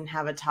probably doesn't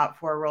have a top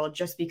 4 role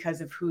just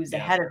because of who's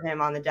ahead of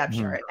him on the depth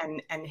chart.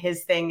 And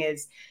his thing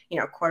is,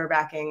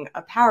 quarterbacking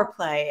a power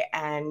play.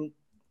 And,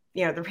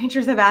 the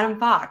Rangers have Adam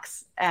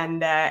Fox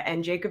and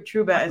Jacob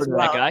Trouba as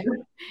well. That guy.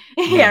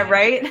 Yeah,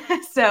 right.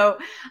 So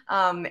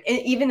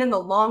even in the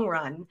long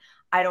run,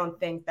 I don't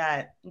think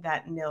that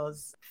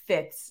Nils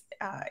fits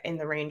in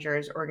the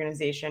Rangers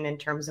organization in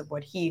terms of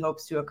what he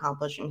hopes to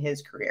accomplish in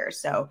his career.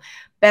 So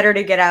better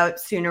to get out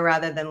sooner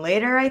rather than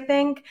later, I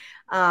think.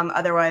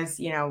 Otherwise,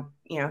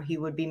 he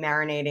would be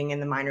marinating in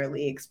the minor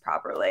leagues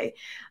properly.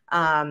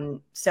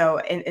 So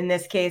in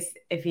this case,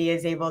 if he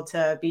is able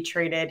to be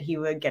traded, he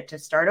would get to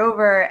start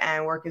over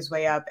and work his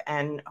way up.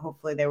 And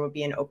hopefully there would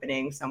be an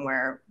opening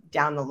somewhere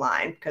down the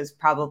line, because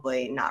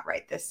probably not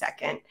right this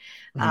second.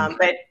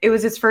 But it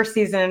was his first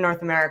season in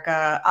North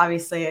America.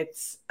 Obviously,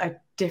 it's a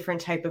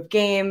different type of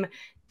game,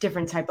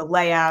 different type of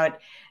layout.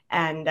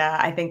 And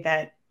I think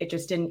that it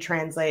just didn't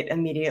translate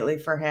immediately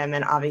for him.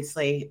 And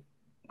obviously,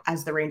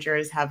 as the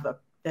Rangers have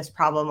this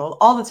problem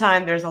all the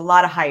time, there's a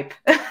lot of hype.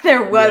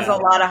 There was a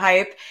lot of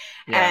hype.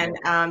 Yeah.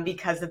 And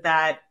because of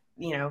that,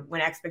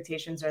 when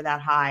expectations are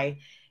that high,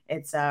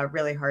 it's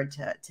really hard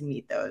to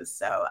meet those.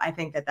 So I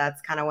think that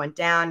that's kind of went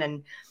down.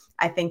 And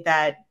I think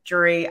that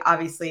Drury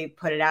obviously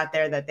put it out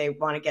there that they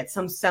want to get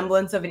some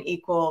semblance of an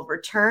equal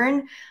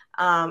return.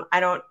 I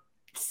don't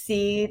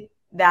see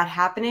that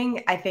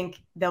happening. I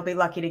think they'll be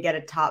lucky to get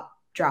a top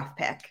draft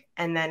pick.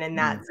 And then in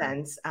that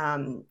sense,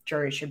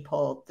 Drury should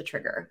pull the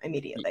trigger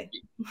immediately.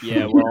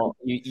 Yeah, well,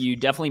 you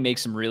definitely make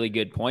some really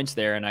good points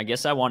there. And I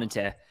guess I wanted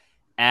to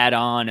add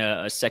on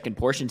a second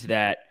portion to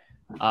that.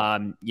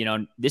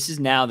 This is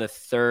now the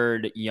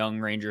 3rd young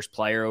Rangers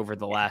player over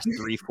the last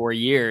 3-4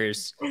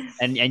 years.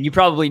 And you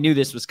probably knew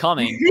this was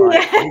coming,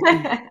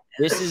 but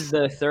this is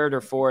the 3rd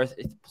or 4th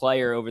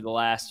player over the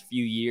last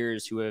few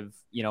years who have,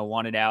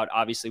 wanted out.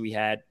 Obviously we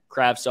had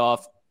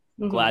Kravtsov.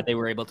 Glad they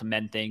were able to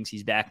mend things.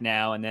 He's back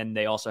now. And then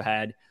they also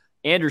had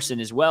Anderson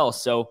as well.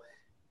 So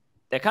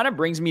that kind of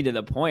brings me to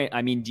the point.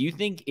 I mean, do you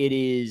think it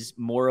is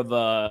more of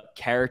a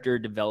character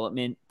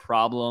development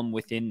problem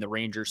within the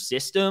Rangers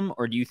system,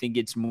 or do you think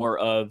it's more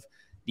of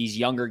these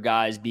younger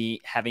guys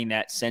having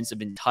that sense of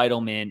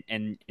entitlement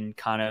and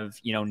kind of,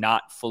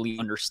 not fully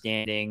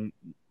understanding,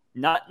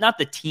 not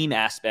the team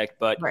aspect,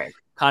 but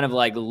kind of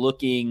like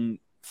looking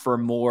for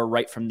more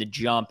right from the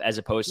jump as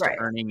opposed to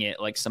earning it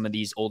like some of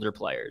these older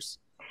players?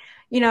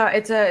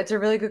 It's a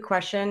really good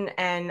question.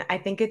 And I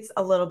think it's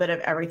a little bit of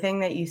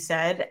everything that you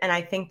said. And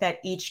I think that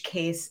each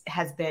case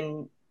has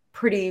been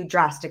pretty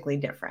drastically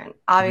different.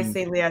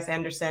 Obviously, Lias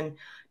Andersson,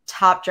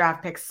 top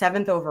draft pick,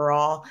 7th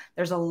overall.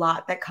 There's a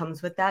lot that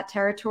comes with that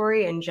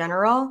territory in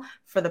general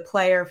for the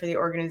player, for the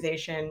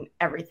organization,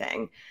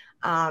 everything.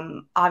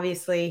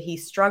 Obviously, he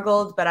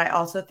struggled, but I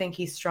also think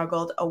he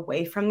struggled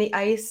away from the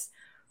ice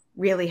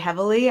really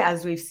heavily,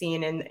 as we've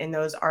seen in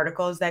those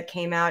articles that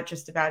came out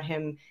just about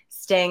him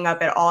staying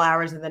up at all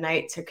hours of the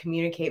night to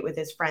communicate with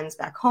his friends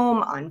back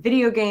home on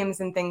video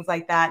games and things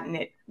like that. And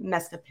it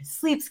messed up his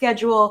sleep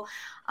schedule.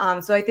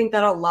 So I think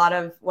that a lot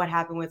of what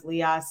happened with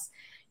Lias,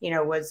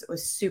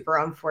 was super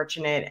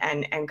unfortunate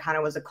and kind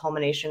of was a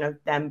culmination of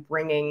them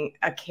bringing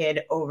a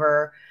kid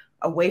over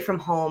away from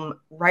home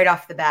right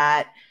off the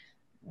bat,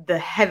 the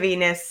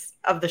heaviness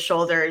of the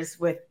shoulders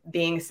with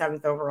being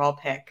 7th overall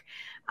pick.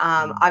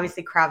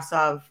 Obviously,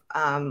 Kravtsov,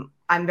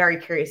 I'm very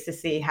curious to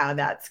see how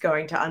that's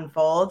going to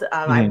unfold.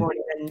 I won't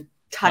even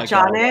touch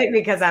on it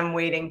because I'm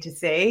waiting to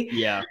see.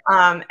 Yeah.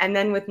 And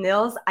then with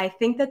Nils, I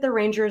think that the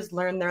Rangers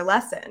learned their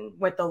lesson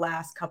with the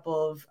last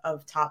couple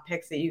of top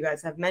picks that you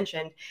guys have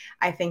mentioned.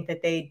 I think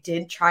that they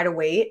did try to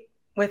wait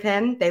with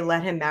him. They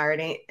let him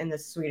marinate in the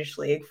Swedish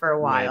league for a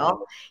while.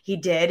 Right. He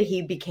did.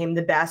 He became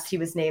the best. He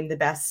was named the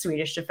best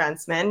Swedish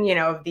defenseman,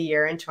 of the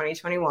year in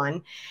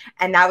 2021.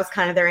 And that was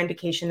kind of their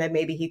indication that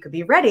maybe he could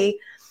be ready.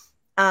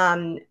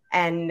 And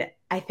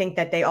I think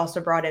that they also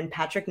brought in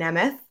Patrick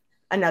Nemeth,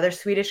 another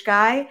Swedish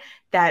guy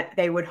that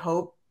they would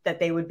hope that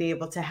they would be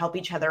able to help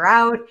each other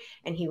out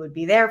and he would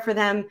be there for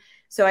them.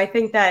 So I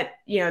think that,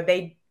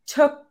 they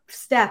took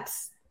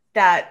steps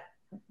that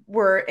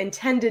were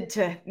intended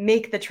to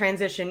make the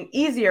transition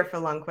easier for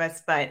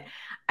Lundqvist, but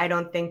I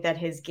don't think that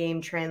his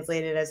game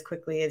translated as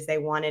quickly as they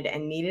wanted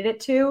and needed it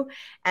to.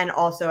 And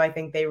also, I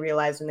think they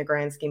realized in the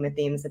grand scheme of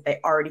things that they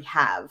already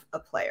have a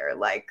player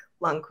like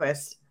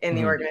Lundqvist in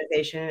the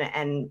organization.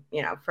 And,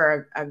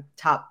 for a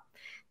top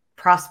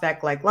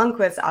prospect like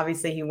Lundqvist,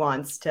 obviously he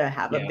wants to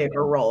have a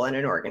bigger role in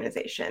an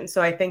organization.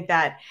 So I think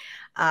that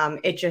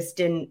it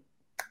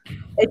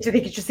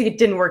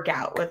didn't work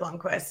out with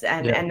Lundqvist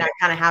and that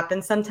kind of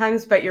happens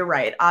sometimes, but you're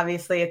right.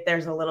 Obviously, if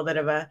there's a little bit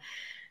of a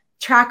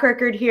track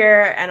record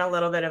here and a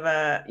little bit of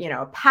a,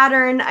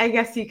 pattern, I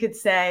guess you could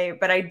say,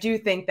 but I do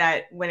think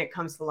that when it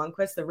comes to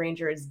Lundqvist, the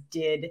Rangers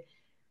did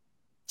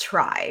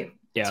try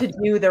to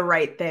do the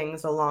right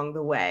things along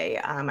the way.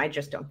 I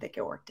just don't think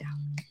it worked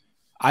out.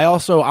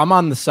 I'm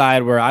on the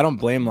side where I don't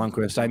blame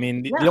Lundqvist. I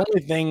mean, the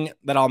only thing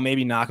that I'll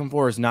maybe knock him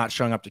for is not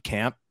showing up to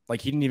camp.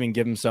 Like, he didn't even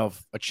give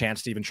himself a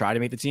chance to even try to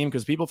make the team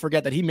because people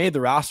forget that he made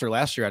the roster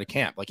last year at a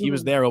camp. Like, he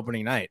was there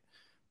opening night.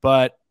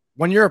 But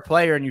when you're a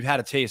player and you've had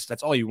a taste,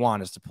 that's all you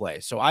want is to play.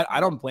 So I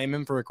don't blame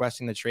him for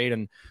requesting the trade.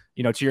 And,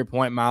 to your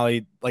point,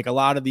 Molly, like, a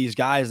lot of these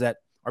guys that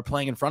are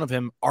playing in front of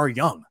him are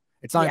young.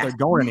 It's not like they're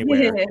going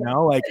anywhere.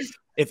 Like,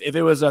 if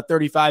it was a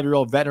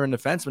 35-year-old veteran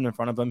defenseman in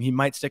front of him, he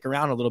might stick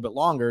around a little bit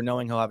longer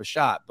knowing he'll have a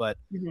shot. But,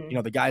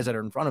 the guys that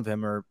are in front of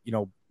him are,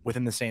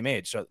 within the same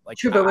age. So, like,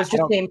 Trouba was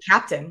just named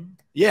captain.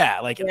 Yeah.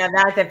 Like,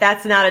 if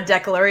that's not a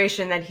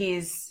declaration that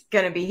he's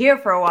going to be here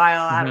for a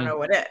while, I don't know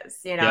what is.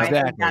 I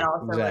think that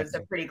also is a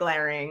pretty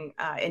glaring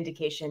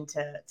indication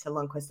to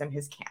Lundqvist and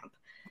his camp.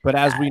 But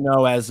as we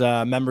know, as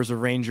members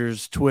of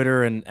Rangers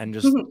Twitter and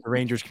just the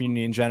Rangers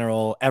community in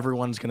general,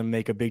 everyone's going to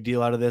make a big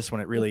deal out of this when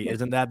it really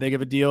isn't that big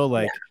of a deal.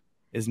 Like,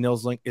 is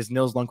Nils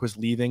Lundqvist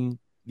leaving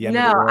the end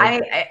of the world?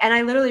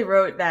 I literally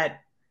wrote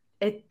that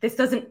this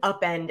doesn't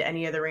upend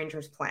any of the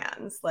Rangers'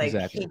 plans. Like,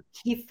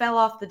 he fell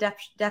off the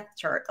depth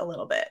chart a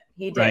little bit.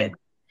 He did.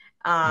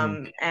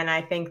 Right. And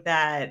I think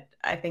that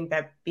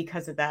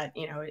because of that,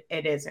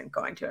 it isn't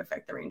going to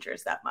affect the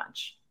Rangers that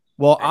much.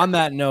 Well, on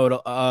that note,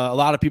 a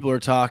lot of people are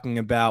talking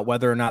about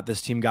whether or not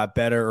this team got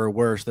better or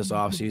worse this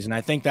offseason.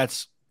 I think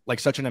that's like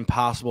such an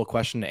impossible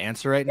question to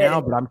answer right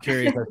now, but I'm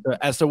curious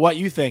as to what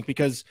you think,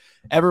 because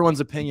everyone's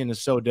opinion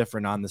is so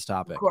different on this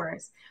topic. Of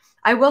course.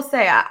 I will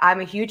say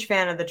I'm a huge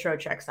fan of the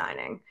Trocheck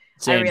signing.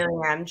 Same. I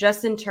really am,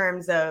 just in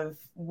terms of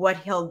what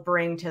he'll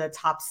bring to the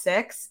top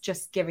 6,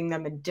 just giving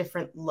them a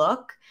different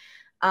look.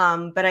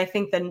 But I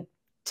think the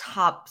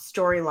top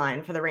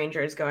storyline for the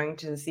Rangers going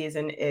to the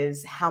season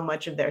is how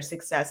much of their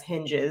success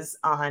hinges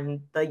on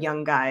the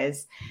young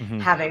guys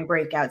having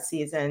breakout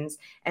seasons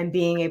and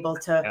being able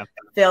to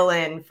fill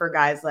in for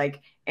guys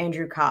like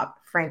Andrew Kopp,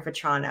 Frank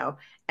Vatrano,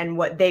 and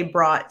what they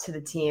brought to the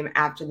team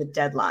after the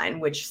deadline,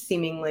 which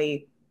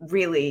seemingly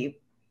really,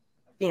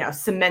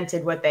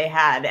 cemented what they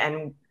had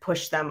and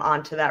pushed them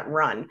onto that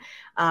run.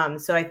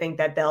 So I think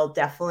that they'll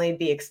definitely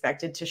be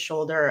expected to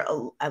shoulder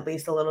at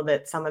least a little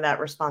bit some of that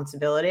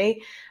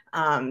responsibility,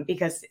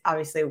 because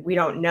obviously we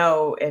don't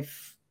know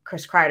if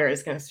Chris Kreider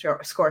is going to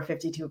score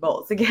 52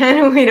 goals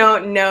again. We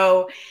don't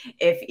know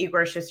if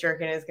Igor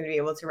Shesterkin is going to be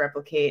able to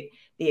replicate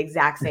the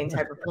exact same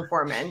type of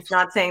performance.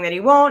 Not saying that he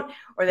won't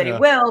or that he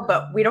will,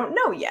 but we don't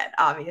know yet,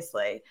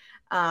 obviously.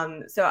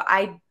 So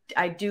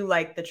I do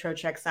like the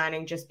Trocheck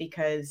signing just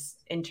because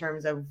in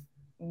terms of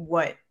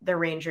what the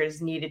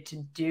Rangers needed to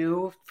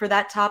do for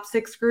that top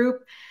 6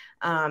 group,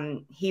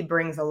 he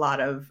brings a lot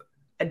of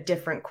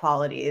different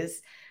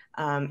qualities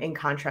in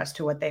contrast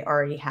to what they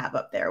already have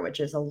up there, which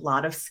is a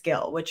lot of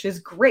skill, which is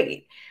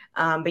great.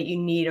 But you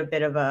need a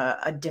bit of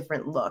a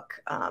different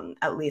look,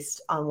 at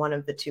least on one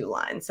of the 2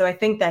 lines. So I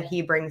think that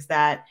he brings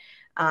that.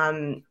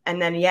 And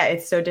then,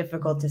 it's so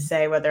difficult to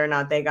say whether or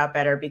not they got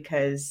better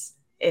because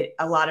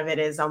a lot of it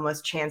is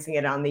almost chancing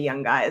it on the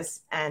young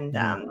guys and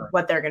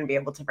what they're going to be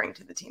able to bring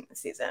to the team this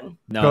season.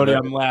 Cody,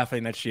 I'm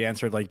laughing that she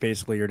answered like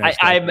basically your next.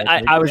 I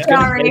was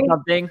going to say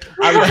something.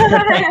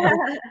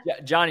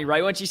 Johnny,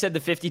 right when she said the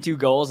 52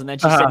 goals and then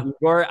she said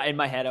Igor, in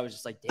my head I was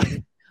just like, damn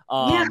it.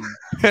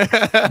 This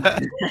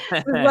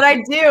is what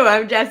I do.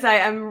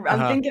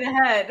 I'm thinking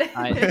ahead.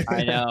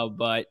 I know,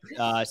 but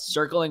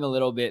circling a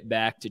little bit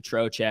back to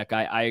Trocheck,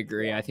 I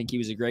agree. I think he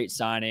was a great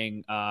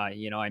signing.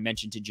 I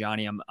mentioned to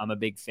Johnny, I'm a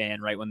big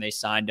fan right when they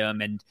signed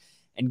him, and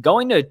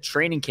going to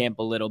training camp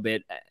a little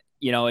bit.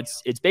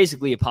 It's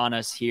basically upon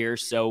us here.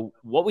 So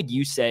what would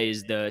you say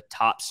is the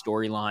top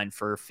storyline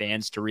for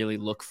fans to really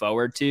look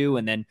forward to?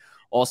 And then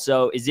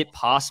also, is it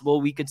possible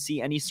we could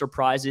see any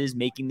surprises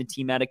making the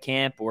team out of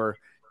camp, or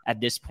at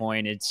this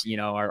point it's,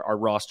 our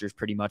roster is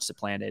pretty much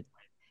supplanted?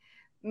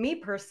 Me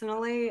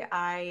personally,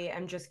 I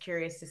am just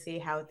curious to see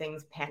how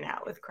things pan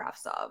out with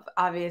Kravtsov.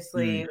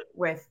 Obviously,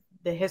 with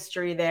the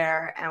history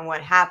there and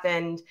what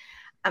happened,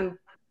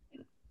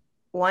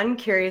 I'm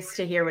curious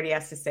to hear what he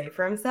has to say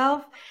for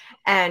himself,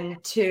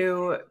 and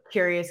two,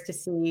 curious to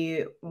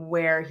see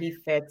where he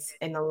fits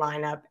in the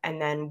lineup and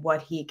then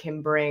what he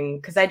can bring.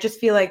 Because I just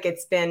feel like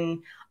it's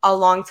been a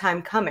long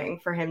time coming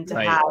for him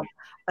to have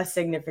a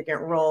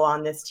significant role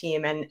on this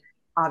team. And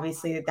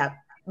obviously that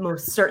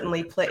most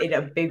certainly played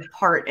a big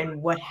part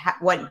in what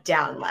went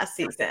down last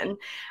season.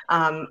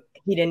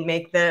 He didn't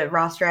make the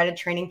roster at a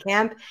training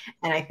camp,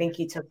 and I think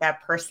he took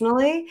that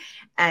personally,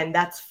 and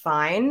that's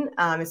fine,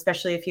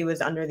 especially if he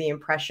was under the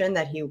impression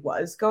that he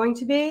was going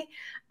to be.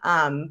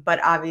 But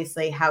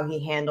obviously how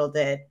he handled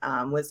it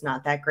was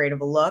not that great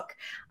of a look.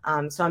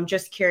 So I'm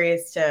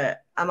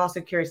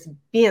also curious to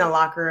be in the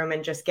locker room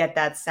and just get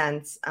that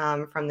sense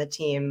from the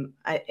team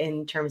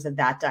in terms of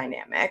that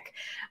dynamic.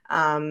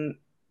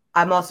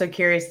 I'm also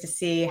curious to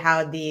see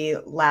how the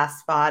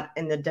last spot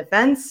in the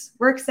defense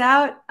works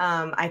out.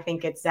 I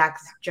think it's Zach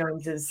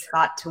Jones's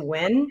spot to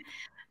win.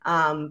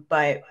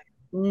 But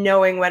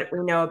knowing what we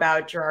know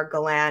about Gerard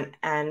Gallant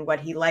and what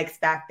he likes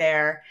back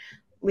there,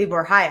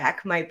 Libor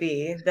Hajek might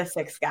be the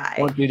sixth guy.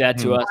 Don't do that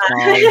to us,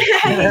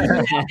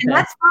 and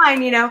that's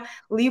fine.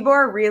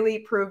 Libor really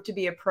proved to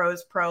be a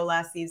pro's pro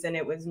last season.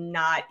 It was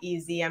not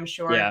easy, I'm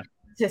sure,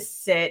 to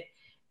sit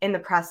in the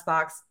press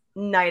box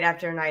night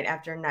after night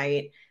after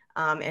night.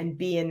 And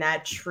be in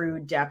that true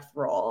depth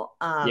role.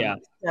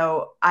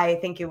 So I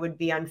think it would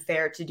be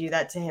unfair to do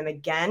that to him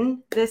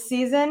again this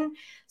season.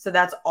 So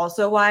that's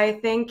also why I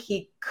think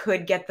he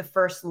could get the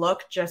first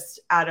look, just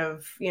out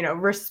of,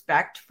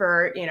 respect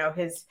for,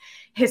 his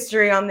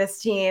history on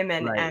this team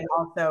and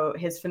also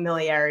his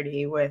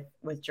familiarity with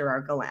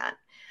Gerard Gallant.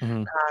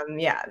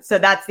 So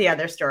that's the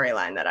other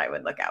storyline that I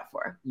would look out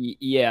for.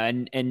 Yeah.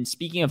 And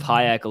speaking of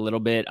Hajek a little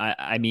bit,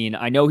 I mean,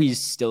 I know he's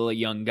still a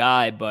young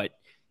guy, but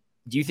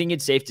do you think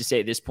it's safe to say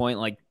at this point,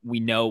 like, we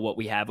know what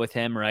we have with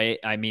him, right?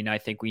 I mean, I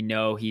think we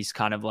know he's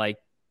kind of like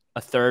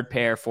a third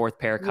pair, fourth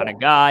pair kind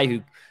of guy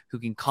who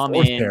can come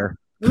fourth in. Pair.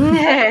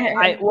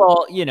 Like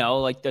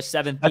the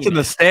seventh. That's in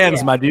the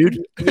stands, my dude.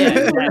 Yeah,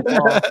 exactly.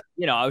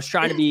 Well, I was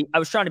trying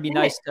to be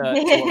nice to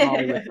what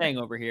Molly was saying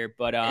over here,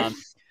 but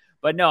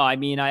no, I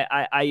mean,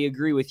 I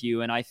agree with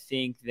you, and I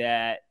think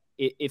that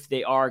if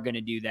they are going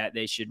to do that,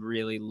 they should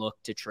really look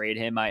to trade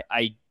him.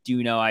 I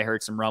do know I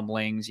heard some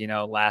rumblings,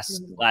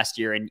 last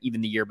year and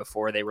even the year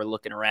before, they were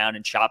looking around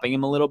and shopping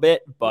him a little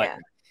bit, but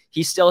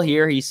he's still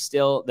here. He's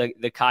still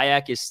the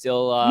kayak is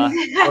still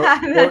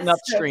floating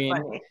upstream.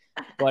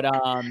 But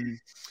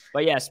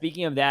yeah,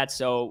 speaking of that,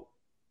 so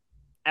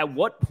at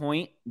what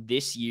point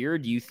this year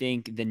do you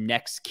think the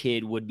next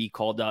kid would be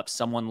called up?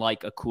 Someone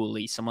like a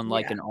Cooley, someone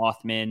like an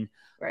Othman,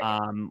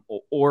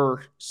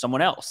 or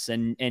someone else?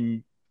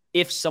 And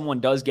if someone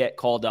does get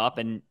called up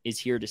and is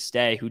here to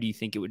stay, who do you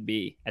think it would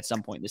be at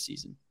some point this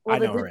season? Well,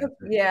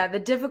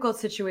 the difficult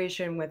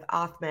situation with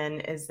Othman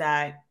is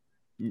that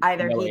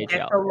either he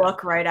gets a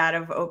look right out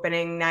of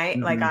opening night,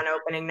 like on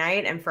opening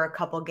night, and for a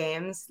couple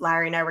games.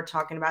 Larry and I were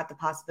talking about the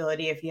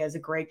possibility if he has a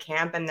great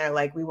camp and they're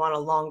like, we want a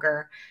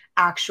longer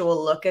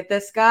actual look at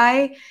this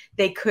guy,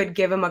 they could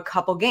give him a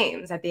couple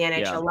games at the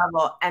NHL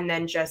level and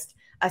then just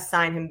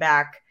assign him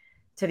back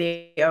to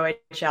the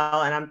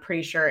OHL, and I'm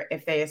pretty sure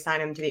if they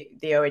assign him to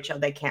the OHL,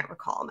 they can't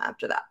recall him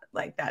after that.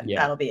 Like that,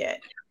 that'll be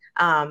it.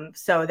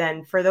 So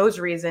then for those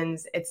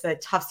reasons, it's a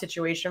tough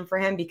situation for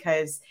him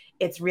because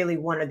it's really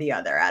one or the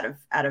other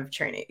out of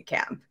training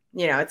camp.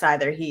 It's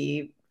either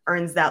he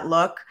earns that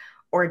look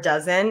or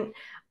doesn't.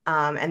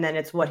 And then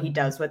it's what he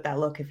does with that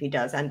look. If he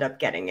does end up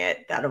getting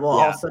it, that will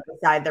also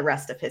decide the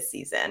rest of his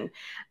season.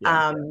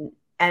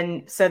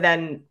 And so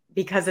then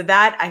because of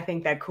that, I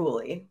think that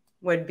Cooley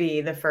would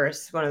be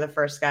one of the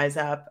first guys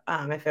up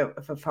if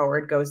a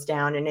forward goes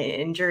down in an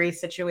injury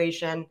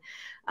situation,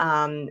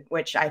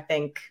 which I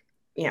think,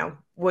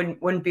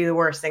 wouldn't be the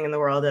worst thing in the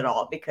world at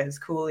all, because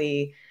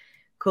Cooley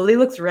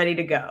looks ready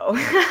to go.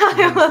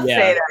 I will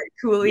say that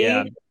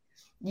Cooley,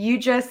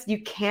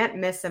 you can't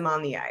miss him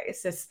on the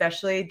ice,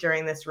 especially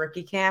during this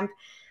rookie camp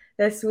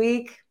this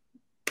week.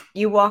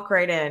 You walk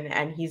right in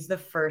and he's the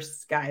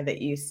first guy that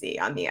you see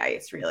on the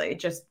ice, really,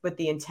 just with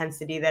the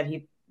intensity that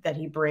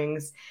he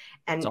brings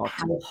and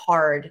how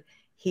hard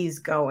he's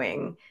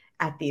going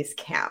at these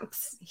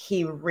camps.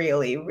 He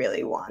really,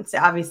 really wants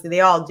it. Obviously they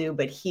all do,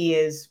 but he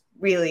is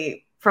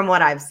really, from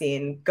what I've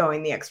seen,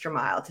 going the extra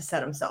mile to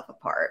set himself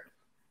apart.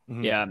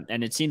 Yeah.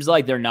 And it seems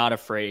like they're not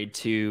afraid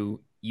to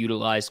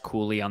utilize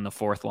Cooley on the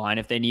fourth line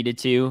if they needed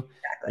to.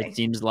 It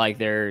seems like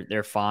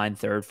they're fine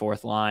third,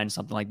 fourth line,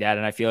 something like that.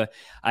 And I feel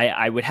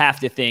I would have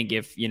to think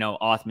if,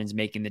 Othman's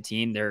making the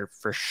team, they're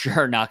for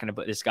sure not going to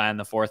put this guy on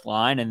the fourth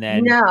line. And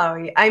then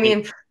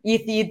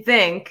you'd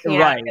think,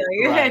 right,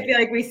 I feel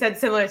like we said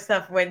similar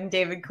stuff when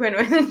David Quinn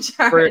was in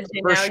charge.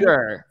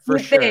 For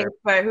sure.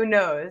 But who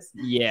knows?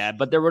 Yeah,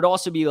 but there would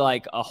also be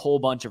like a whole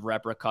bunch of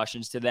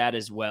repercussions to that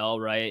as well,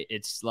 right?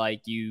 It's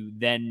like you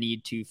then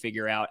need to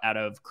figure out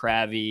of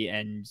Kravy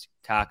and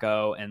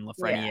Kako and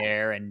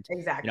Lafreniere and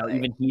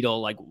even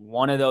Hedl, like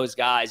one of those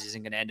guys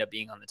isn't going to end up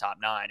being on the top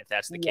 9 if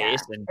that's the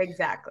case. And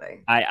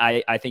exactly.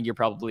 I think you're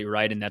probably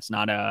right, and that's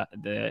not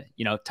the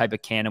type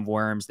of can of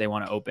worms they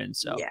want to open.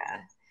 So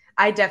yeah.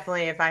 I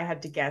definitely, if I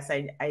had to guess,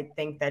 I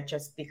think that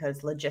just because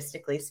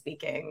logistically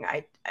speaking,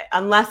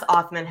 unless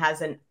Othman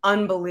has an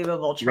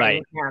unbelievable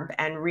training camp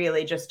and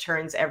really just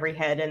turns every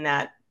head in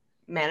that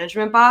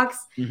management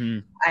box,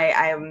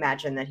 I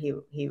imagine that he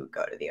would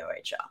go to the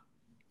OHL.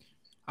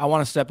 I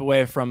want to step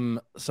away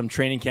from some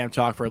training camp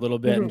talk for a little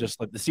bit and just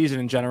like the season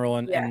in general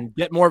and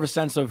get more of a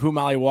sense of who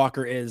Molly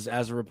Walker is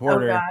as a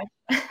reporter.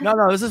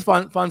 No, this is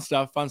fun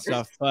stuff.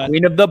 But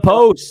Queen of the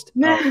Post.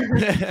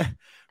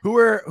 Who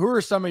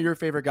are some of your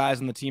favorite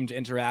guys on the team to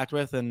interact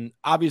with? And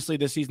obviously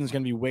this season is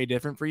going to be way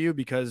different for you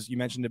because you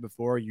mentioned it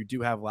before. You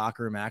do have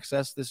locker room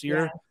access this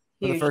year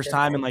for the first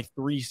time in like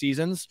 3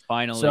 seasons.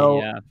 Finally.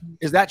 So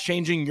is that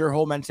changing your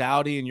whole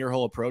mentality and your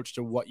whole approach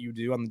to what you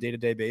do on the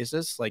day-to-day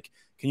basis? Like,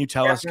 can you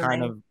tell us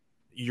kind of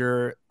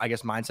your,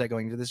 mindset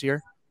going into this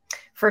year?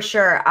 For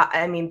sure.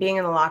 I mean, being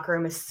in the locker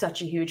room is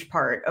such a huge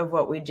part of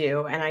what we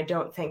do. And I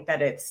don't think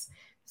that it's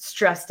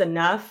stressed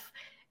enough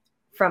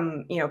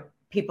from,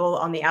 people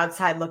on the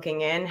outside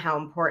looking in, how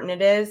important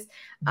it is,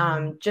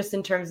 just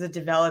in terms of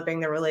developing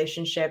the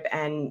relationship.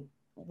 And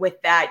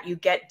with that, you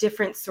get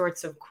different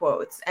sorts of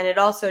quotes. And it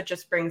also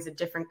just brings a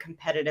different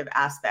competitive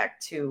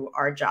aspect to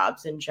our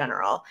jobs in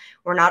general.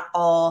 We're not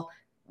all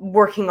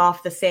working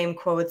off the same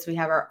quotes. We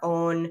have our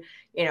own,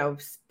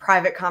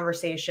 private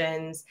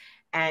conversations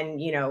and,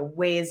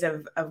 ways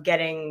of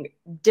getting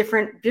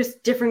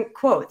different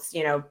quotes,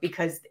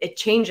 because it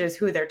changes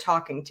who they're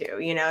talking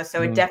to,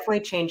 so it definitely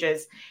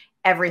changes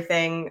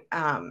everything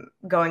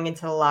going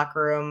into the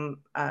locker room,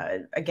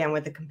 again,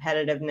 with the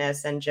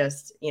competitiveness and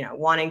just,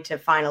 wanting to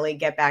finally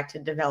get back to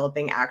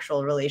developing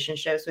actual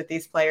relationships with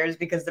these players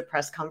because the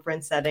press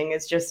conference setting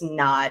is just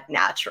not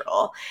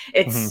natural.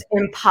 It's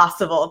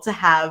impossible to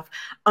have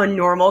a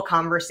normal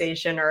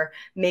conversation or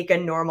make a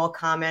normal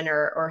comment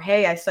or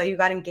hey, I saw you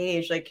got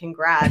engaged, like,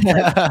 congrats.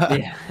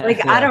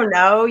 I don't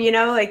know,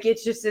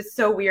 it's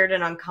so weird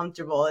and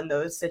uncomfortable in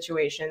those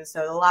situations.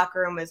 So the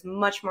locker room is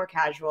much more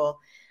casual.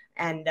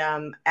 And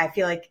I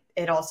feel like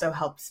it also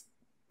helps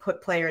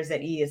put players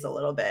at ease a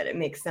little bit. It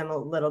makes them a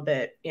little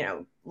bit,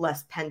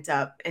 less pent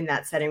up in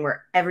that setting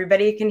where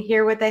everybody can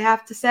hear what they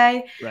have to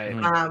say. Right.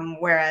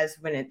 Whereas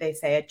when they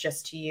say it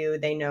just to you,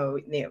 they know,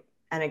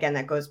 and again,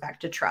 that goes back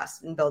to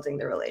trust and building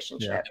the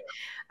relationship.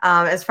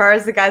 As far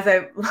as the guys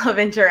I love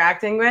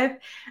interacting with,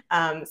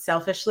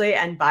 selfishly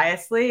and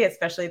biasly,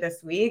 especially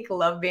this week,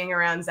 love being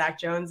around Zach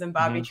Jones and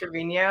Bobby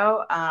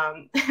Trevino.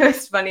 It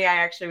was funny.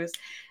 I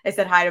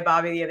said hi to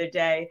Bobby the other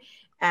day,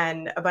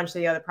 and a bunch of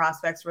the other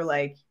prospects were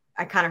like,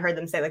 I kind of heard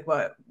them say like,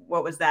 what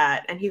was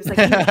that? And he was like,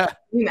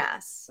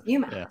 UMass.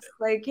 Yeah.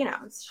 Like, you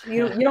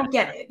don't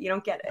get it. You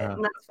don't get it.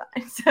 And that's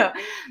fine. So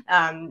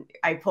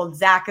I pulled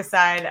Zach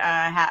aside.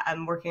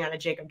 I'm working on a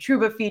Jacob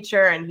Trouba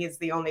feature, and he's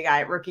the only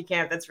guy at rookie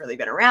camp that's really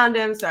been around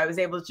him. So I was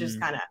able to just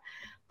kind of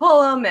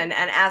pull him and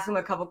ask him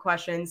a couple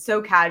questions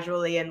so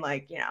casually and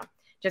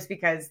just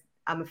because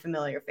I'm a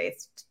familiar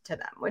face to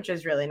them, which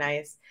is really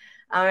nice.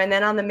 And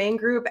then on the main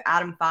group,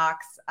 Adam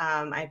Fox,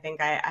 I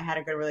think I had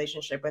a good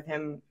relationship with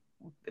him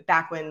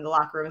back when the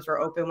locker rooms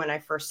were open when I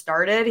first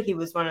started. He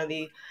was one of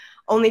the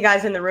only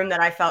guys in the room that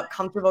I felt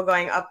comfortable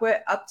going up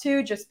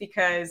to just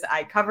because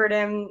I covered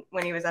him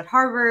when he was at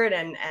Harvard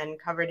and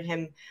covered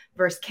him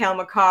versus Cale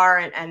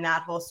Makar and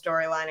that whole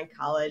storyline in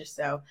college.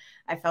 So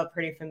I felt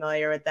pretty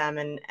familiar with them.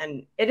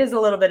 And it is a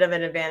little bit of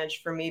an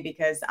advantage for me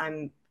because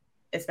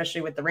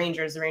especially with the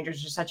Rangers are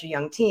such a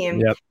young team.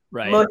 Yep.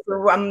 Right.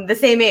 I'm the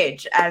same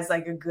age as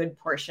like a good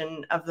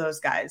portion of those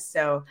guys.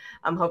 So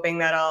I'm hoping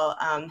that'll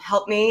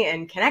help me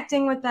in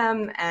connecting with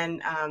them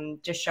and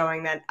just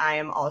showing that I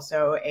am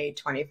also a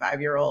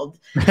 25-year-old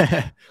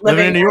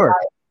living in New York.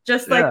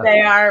 Just like they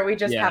are. We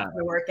just happen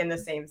to work in the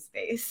same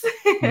space.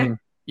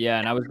 Yeah.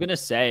 And I was going to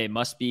say, it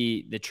must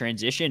be the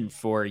transition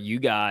for you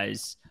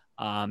guys.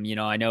 I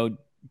know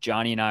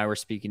Johnny and I were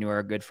speaking to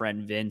our good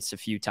friend Vince a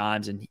few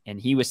times, and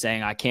he was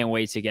saying, I can't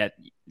wait to get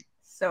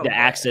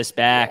access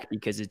back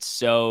because it's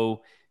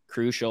so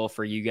crucial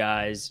for you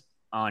guys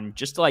on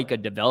just like a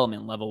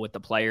development level with the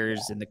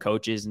players and the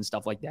coaches and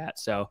stuff like that.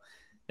 So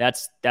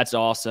that's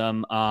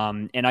awesome.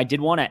 And I did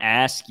want to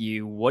ask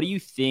you, what do you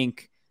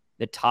think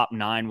the top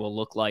 9 will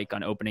look like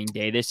on opening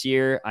day this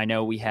year? I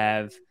know we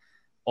have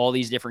all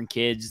these different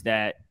kids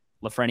that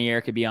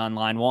Lafreniere could be on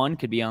line 1,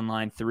 could be on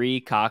line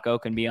 3.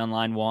 Kakko can be on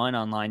line 1,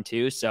 on line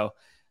 2. So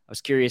I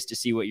was curious to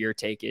see what your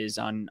take is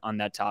on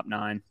that top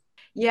 9.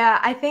 Yeah,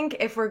 I think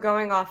if we're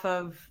going off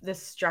of the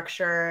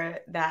structure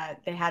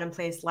that they had in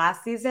place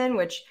last season,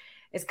 which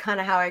is kind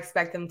of how I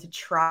expect them to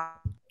try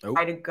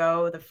to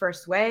go the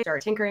first way,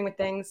 start tinkering with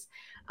things,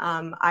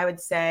 I would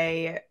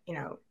say,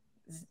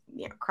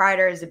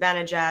 Kreider,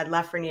 Zibanejad,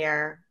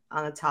 Lafreniere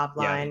on the top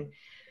line,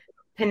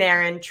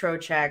 Panarin,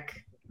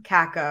 Trocheck,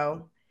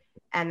 Kakko,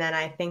 and then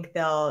I think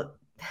they'll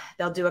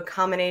do a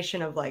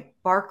combination of like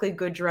Barclay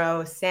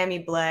Goodrow,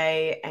 Sammy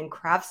Blais, and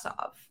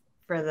Kravtsov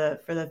for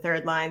the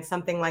third line,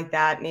 something like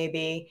that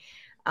maybe.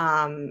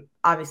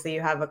 Obviously,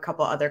 you have a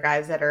couple other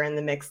guys that are in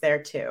the mix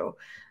there too.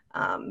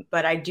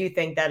 But I do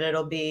think that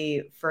it'll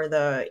be for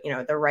the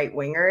right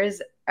wingers.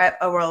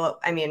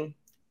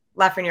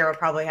 Lafreniere will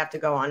probably have to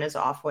go on his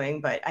off wing,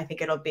 but I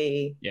think it'll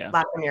be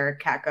Lafreniere,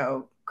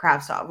 Kakko,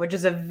 Kravtsov, which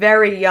is a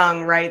very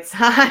young right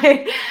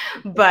side.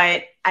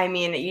 But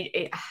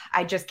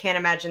I just can't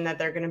imagine that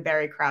they're going to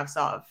bury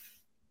Kravtsov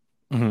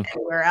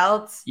anywhere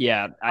else.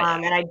 Yeah.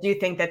 And I do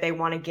think that they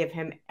want to give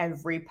him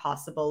every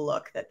possible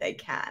look that they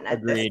can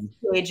at this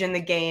stage in the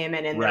game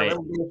and in their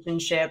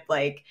relationship.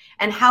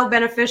 And how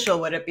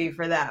beneficial would it be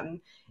for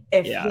them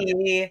if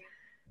he,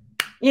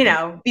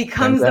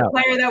 becomes the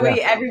player that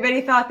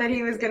everybody thought that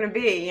he was going to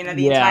be,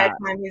 the entire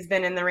time he's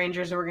been in the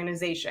Rangers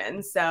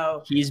organization.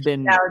 So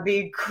that would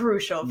be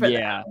crucial for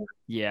them.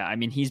 Yeah.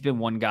 He's been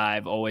one guy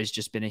I've always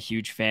just been a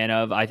huge fan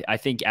of. I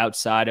think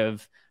outside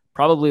of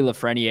probably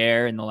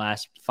Lafreniere in the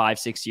last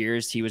 5-6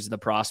 years, he was the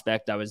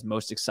prospect I was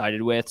most excited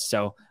with.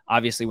 So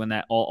obviously when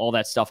that all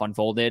that stuff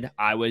unfolded,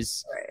 I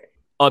was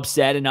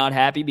upset and not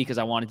happy because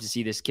I wanted to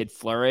see this kid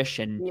flourish.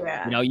 And,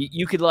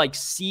 you could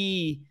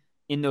see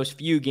in those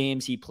few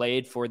games he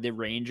played for the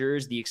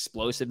Rangers, the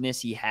explosiveness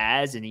he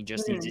has, and he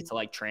just needs it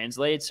to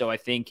translate. So I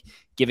think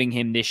giving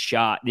him this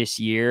shot this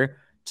year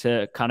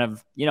to kind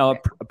of,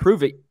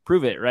 prove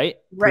it, right?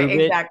 Right,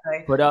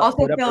 exactly.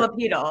 Also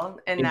Filipino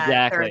in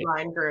that third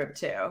line group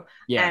too.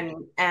 Yeah.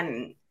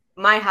 And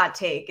my hot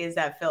take is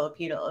that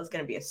Filipino is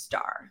going to be a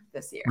star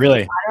this year.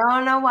 Really? I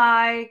don't know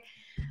why.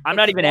 I'm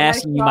not even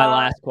asking you my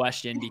last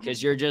question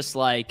because you're just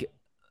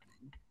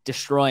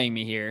destroying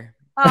me here.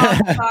 Oh,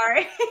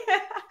 sorry.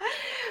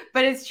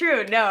 But it's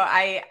true. No,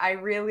 I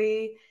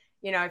really,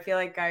 I feel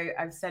like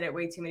I've said it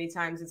way too many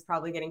times. It's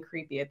probably getting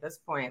creepy at this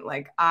point.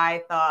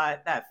 I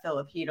thought that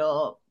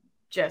Filipino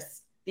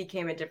just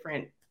became a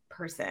different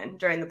person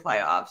during the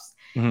playoffs.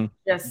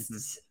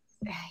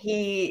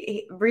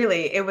 He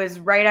really, it was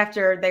right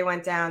after they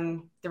went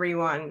down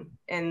 3-1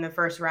 in the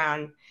first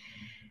round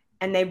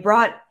and they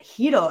brought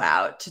Chytil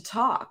out to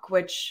talk,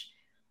 which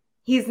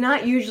he's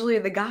not usually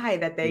the guy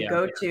that they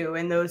go to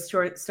in those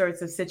sorts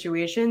of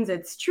situations.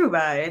 It's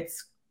Trouba,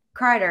 it's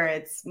Kreider,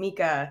 it's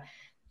Mika,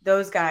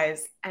 those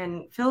guys.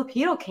 And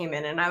Filipino came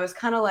in and I was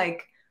kind of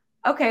like,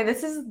 okay,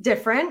 this is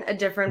different, a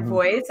different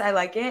voice. I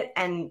like it.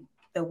 And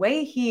the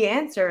way he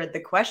answered the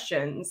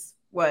questions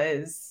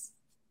was,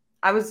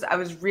 I was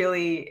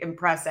really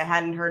impressed. I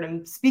hadn't heard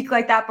him speak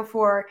like that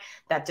before,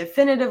 that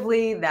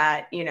definitively,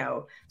 that,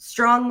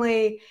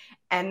 strongly.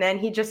 And then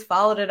he just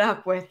followed it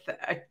up with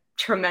a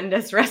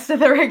tremendous rest of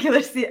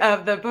the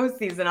of the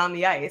postseason on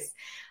the ice.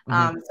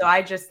 So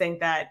I just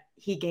think that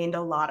he gained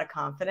a lot of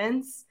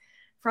confidence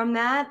from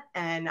that.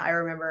 And I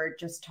remember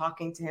just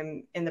talking to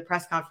him in the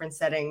press conference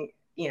setting,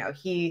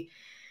 he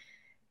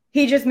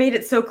just made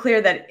it so clear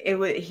that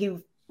he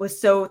was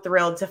so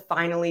thrilled to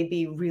finally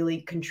be really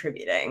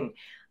contributing.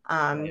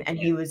 And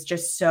he was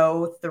just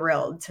so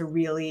thrilled to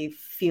really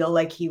feel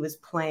like he was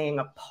playing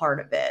a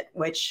part of it,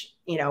 which,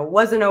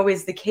 wasn't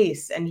always the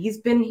case. And he's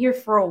been here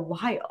for a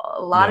while.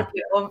 A lot of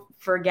people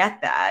forget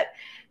that,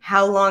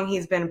 how long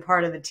he's been a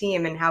part of the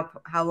team and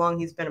how long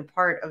he's been a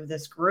part of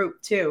this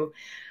group too.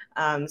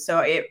 So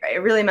it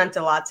really meant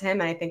a lot to him.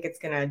 And I think it's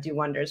going to do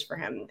wonders for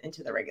him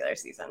into the regular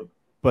season.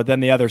 But then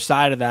the other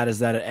side of that is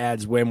that it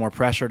adds way more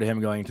pressure to him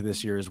going into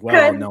this year as well.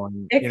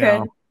 It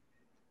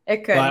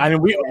could.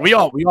 But, we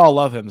all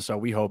love him, so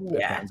we hope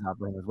it pans out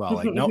for him as well.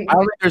 I don't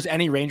think there's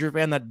any Ranger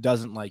fan that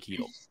doesn't like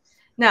Chytil.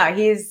 No,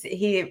 do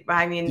you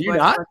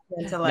not?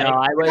 No,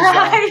 I was.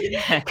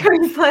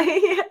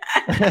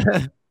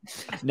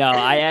 No,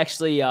 I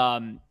actually,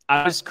 I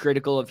was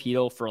critical of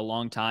Chytil for a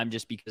long time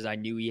just because I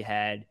knew he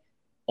had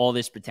all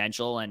this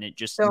potential and it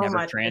just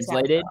never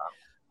translated.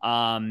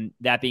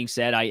 That being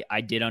said,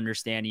 I did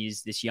understand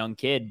he's this young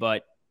kid,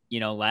 but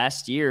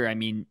last year,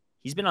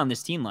 he's been on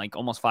this team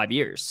almost 5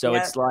 years. So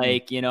it's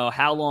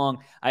how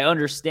long? I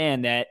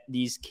understand that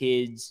these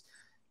kids,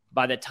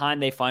 by the time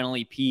they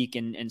finally peak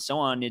and so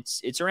on,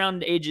 it's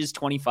around ages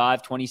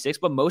 25, 26,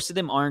 but most of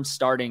them aren't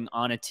starting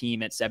on a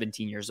team at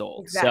 17 years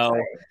old. Exactly.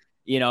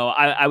 So,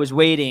 I was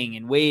waiting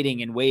and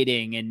waiting and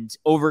waiting. And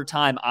over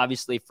time,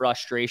 obviously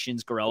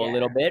frustrations grow a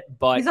little bit,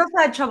 but he's also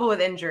had trouble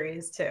with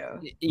injuries too.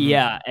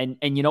 Yeah. And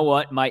you know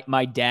what?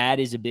 My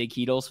dad is a big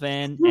Chytil's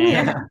fan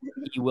and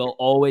he will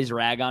always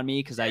rag on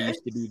me because I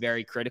used to be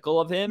very critical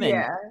of him. And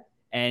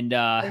And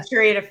I'm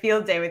sure he had a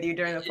field day with you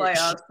during the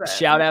playoffs.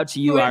 Shout out to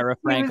you, Ira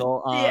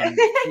Frankel.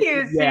 He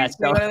was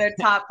seriously one of their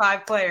top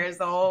 5 players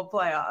the whole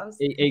playoffs.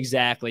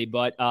 Exactly.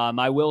 But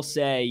I will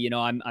say,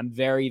 I'm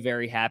very,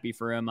 very happy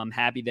for him. I'm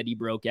happy that he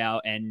broke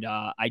out. And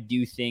I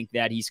do think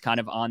that he's kind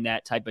of on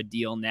that type of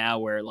deal now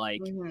where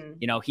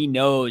he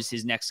knows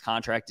his next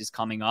contract is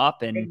coming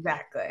up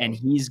and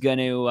he's going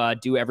to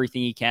do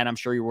everything he can. I'm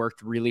sure he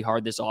worked really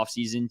hard this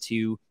offseason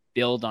to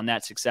build on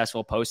that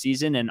successful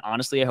postseason. And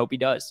honestly, I hope he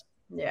does.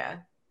 Yeah,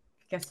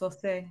 guess we'll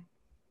see.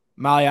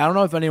 Molly, I don't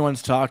know if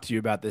anyone's talked to you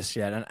about this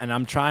yet, and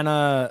I'm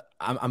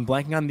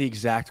blanking on the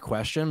exact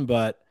question,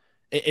 but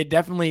it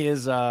definitely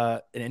is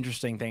an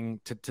interesting thing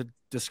to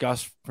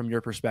discuss from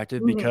your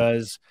perspective,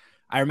 because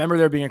I remember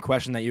there being a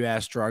question that you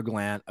asked Gerard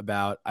Gallant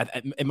about.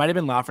 It might have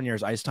been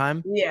Lafreniere's ice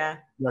time. Yeah,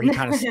 where he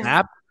kind of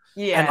snapped.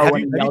 Yeah. Have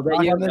you yelled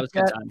at you?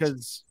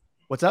 Because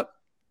what's up?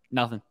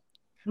 Nothing.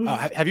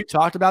 Have you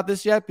talked about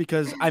this yet?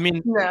 Because I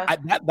mean, no.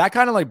 that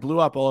kind of like blew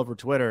up all over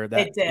Twitter.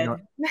 That it did.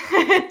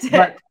 It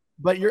did.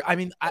 But you're, I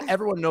mean,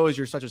 everyone knows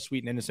you're such a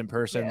sweet and innocent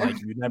person. Yeah. Like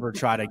you never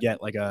try to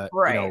get like an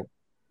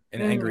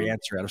angry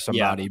answer out of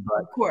somebody. Yeah.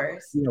 But of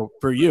course,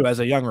 for you as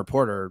a young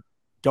reporter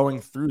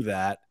going through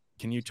that,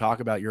 can you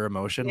talk about your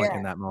emotion like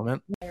in that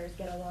moment? Players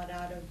get a lot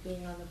out of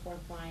being on the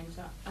fourth line,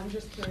 so I'm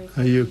just curious.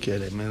 Are you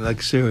kidding me?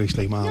 Like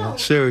seriously, Mama? No.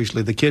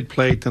 Seriously, the kid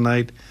played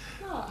tonight.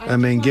 No, I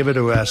mean, give it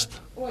a rest.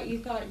 What you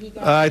thought he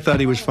got? I thought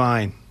he was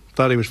fine.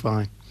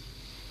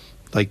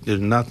 Like,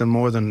 there's nothing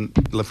more than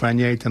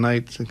Lafreniere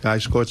tonight. The guy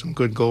scored some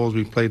good goals.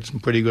 We played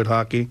some pretty good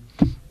hockey.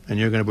 And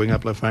you're going to bring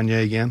up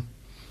Lafreniere again?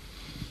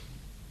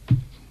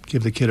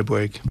 Give the kid a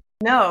break.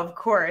 No, of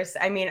course.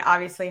 I mean,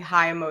 obviously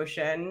high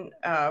emotion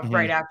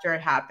right after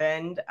it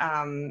happened.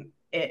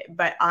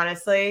 But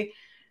honestly,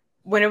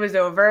 when it was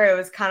over, it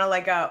was kind of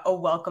like a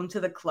welcome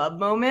to the club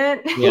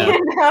moment. Yeah.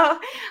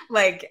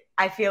 Like,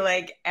 I feel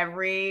like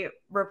every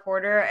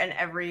reporter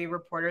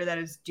that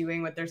is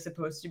doing what they're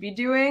supposed to be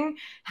doing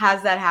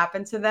has that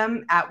happen to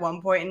them at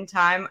one point in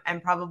time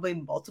and probably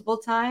multiple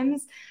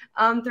times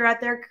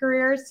throughout their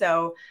career.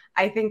 So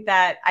I think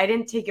that I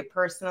didn't take it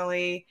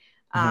personally.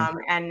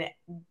 And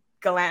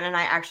Gallant and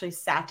I actually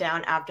sat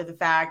down after the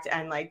fact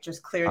and like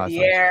just cleared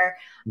the air.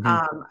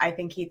 I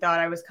think he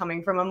thought I was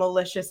coming from a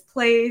malicious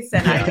place,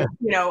 and I,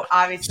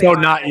 obviously. So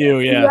not you,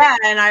 yeah. Yeah,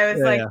 and I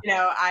was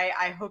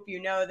I hope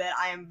you know that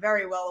I am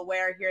very well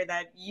aware here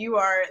that you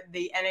are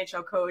the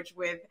NHL coach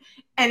with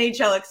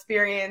NHL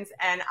experience,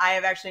 and I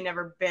have actually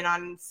never been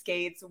on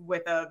skates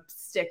with a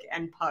stick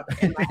and puck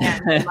in my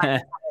hand in my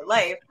entire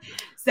life.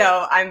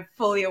 So I'm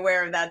fully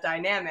aware of that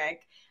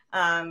dynamic.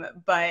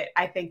 But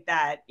I think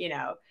that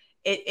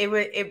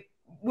it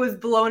was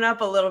blown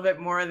up a little bit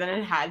more than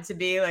it had to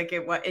be. Like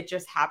it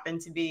just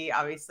happened to be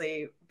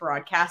obviously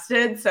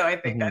broadcasted. So I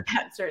think that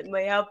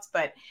certainly helped,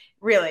 but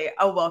really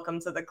a welcome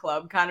to the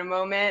club kind of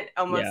moment,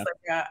 almost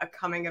like a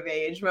coming of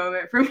age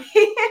moment for me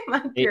in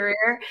my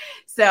career.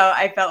 So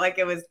I felt like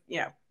it was,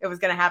 it was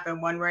going to happen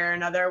one way or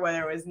another,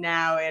 whether it was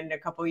now in a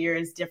couple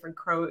years, different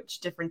coach,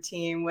 different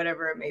team,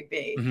 whatever it may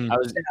be. I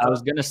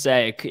was going to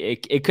say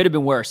it could have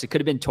been worse. It could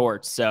have been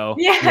torched. So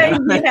yeah. Oh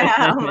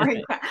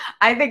my God.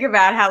 I think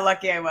about how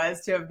lucky I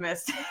was to have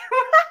missed him,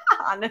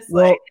 honestly.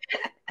 Well,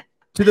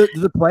 do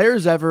the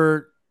players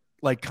ever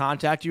like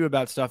contact you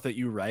about stuff that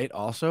you write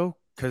also?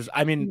 Because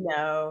I mean,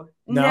 no.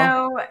 It's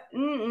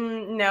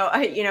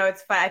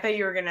fun. I thought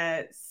you were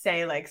gonna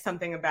say like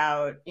something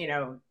about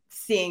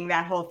seeing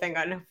that whole thing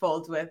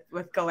unfold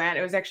with Gallant.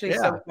 It was actually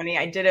so funny.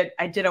 I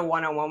did a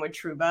one-on-one with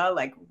Trouba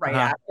like right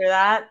after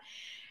that,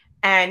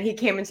 and he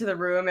came into the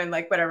room and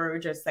like whatever, we were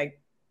just like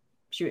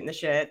shooting the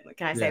shit.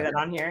 Can I say that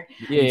on here?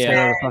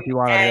 Yeah.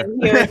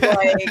 And he was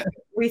like,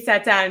 we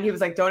sat down and he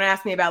was like, "Don't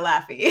ask me about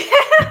Laffy."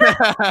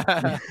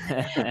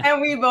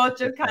 And we both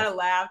just kind of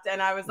laughed.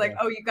 And I was like,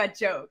 "Oh, you got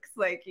jokes.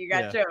 Like you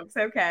got jokes.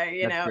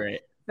 Okay. That's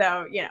great.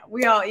 So, you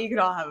could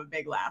all have a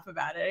big laugh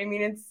about it. I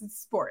mean, it's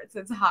sports,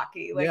 it's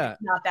hockey. Like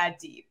it's not that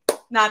deep.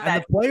 Not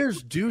that the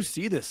players do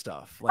see this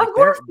stuff. Like of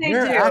course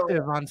they're do.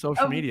 active on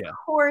social media. Of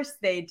course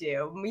they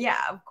do. Yeah,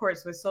 of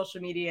course. With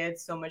social media,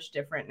 it's so much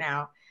different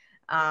now.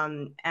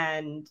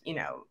 And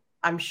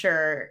I'm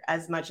sure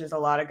as much as a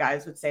lot of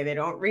guys would say they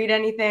don't read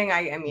anything,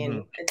 I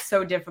mean, it's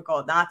so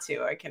difficult not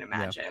to, I can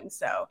imagine.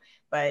 So,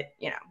 but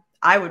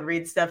I would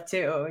read stuff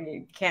too.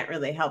 You can't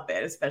really help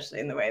it,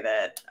 especially in the way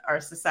that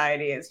our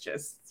society is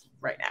just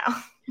right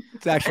now.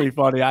 It's actually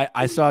funny.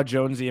 I saw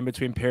Jonesy in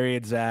between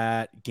periods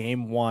at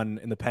Game 1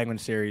 in the Penguin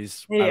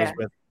series. I was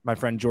with my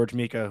friend George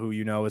Mika, who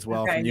you know as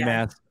well from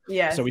UMass.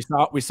 Yeah. So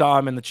we saw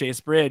him in the Chase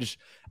Bridge,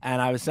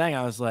 and I was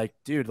like,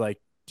 dude, like,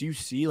 do you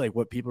see like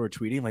what people are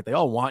tweeting? Like they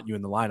all want you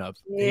in the lineup.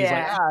 And he's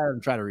like, I'm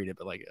trying to read it,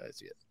 but like I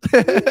see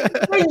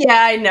it. Well,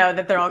 yeah, I know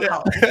that they're all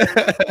calling.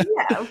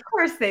 Yeah, of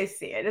course they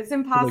see it. It's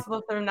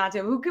impossible for them not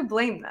to. Who could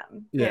blame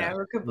them? Yeah.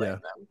 Who could blame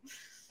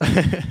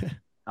them?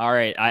 All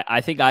right.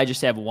 I think I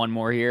just have one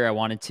more here. I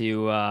wanted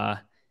to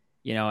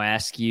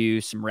ask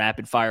you some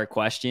rapid fire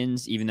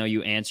questions, even though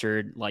you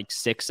answered like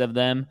 6 of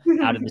them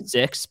out of the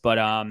 6. But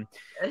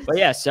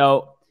yeah,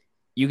 so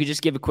you could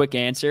just give a quick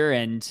answer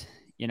and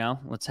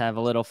let's have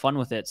a little fun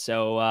with it.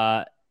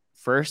 So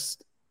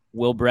first,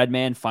 will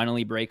Breadman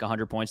finally break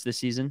 100 points this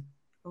season?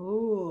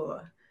 Ooh,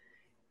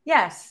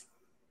 yes.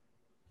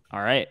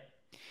 All right.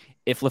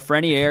 If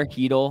Lafreniere,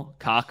 Heedle,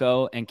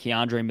 Kako, and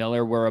Keandre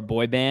Miller were a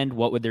boy band,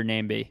 what would their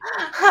name be?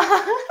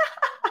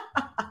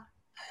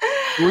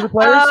 Who are the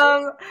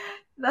players?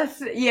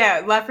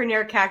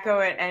 Lafreniere,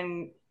 Kako,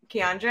 and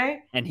Keandre.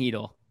 And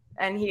Heedle.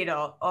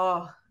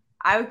 Oh,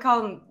 I would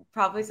call them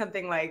probably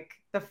something like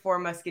the Four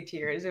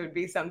Musketeers. It would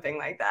be something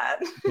like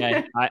that.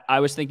 Okay. I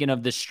was thinking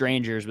of the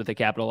Strangers with a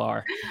capital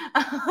R.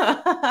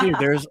 Dude,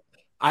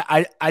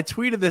 I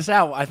tweeted this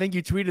out. I think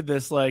you tweeted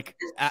this like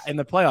in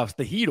the playoffs.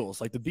 The Heedles,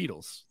 like the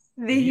Beatles.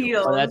 The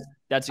Heedles. Oh,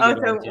 that's a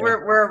good so one too.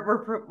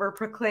 we're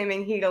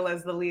proclaiming Heedle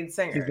as the lead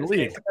singer. He's the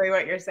lead. Basically,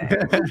 what you're saying.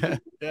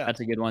 Yeah.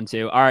 That's a good one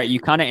too. All right, you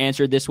kind of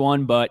answered this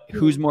one, but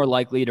who's more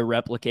likely to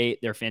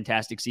replicate their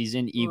fantastic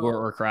season, Igor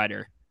or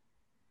Kreider?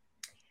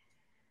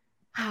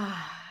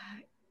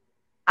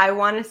 I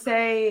want to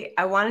say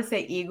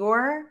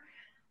Igor,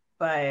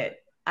 but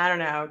I don't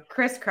know.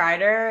 Chris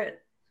Kreider.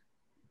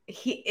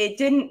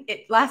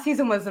 Last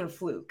season wasn't a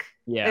fluke.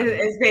 Yeah,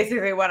 is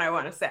basically what I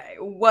want to say.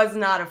 It was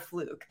not a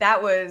fluke.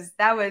 That was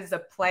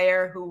a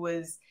player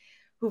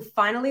who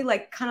finally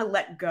like kind of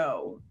let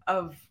go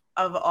of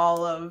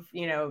all of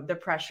the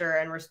pressure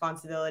and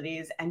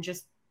responsibilities and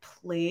just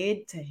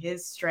played to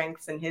his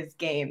strengths and his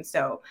game.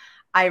 So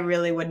I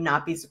really would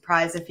not be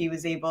surprised if he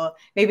was able,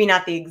 maybe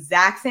not the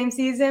exact same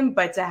season,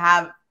 but to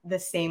have the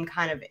same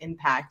kind of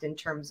impact in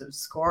terms of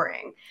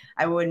scoring.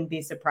 I wouldn't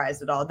be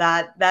surprised at all.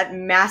 That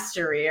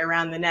mastery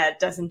around the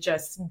net doesn't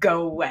just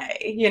go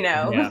away,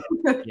 Yeah.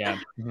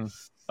 Mm-hmm.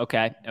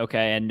 Okay.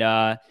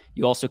 And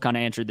you also kind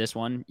of answered this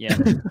one,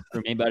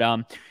 for me.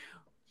 But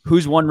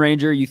who's one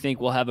Ranger you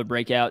think will have a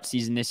breakout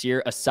season this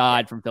year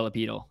aside from Filip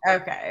Chytil?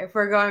 Okay, if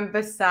we're going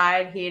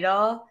beside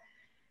Chytil,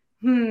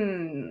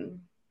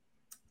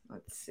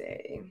 let's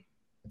see.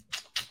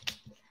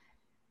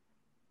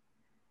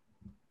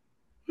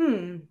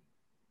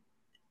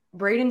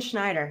 Braden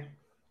Schneider.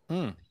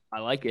 I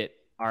like it.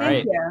 All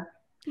Thank right.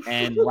 you.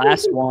 And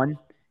last one.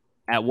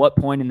 At what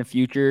point in the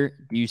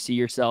future do you see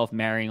yourself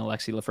marrying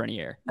Alexis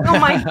Lafreniere? Oh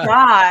my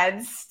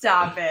God,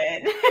 stop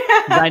it.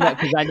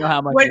 Because I know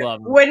how much you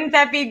love him. Wouldn't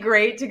that be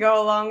great to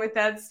go along with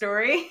that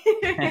story?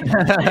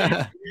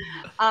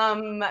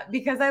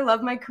 Because I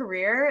love my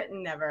career,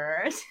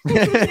 never. All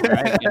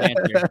right,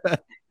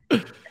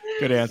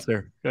 Good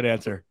answer.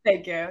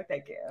 Thank you.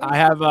 I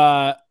have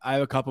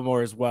a couple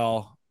more as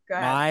well. Go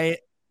ahead.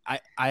 I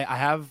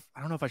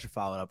don't know if I should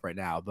follow it up right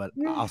now, but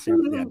I'll say it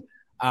at the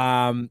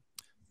end.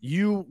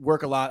 You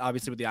work a lot,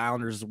 obviously, with the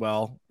Islanders as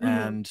well,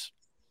 and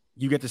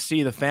you get to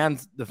see the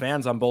fans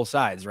on both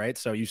sides, right?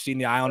 So you've seen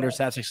the Islanders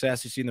have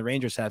success, you've seen the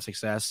Rangers have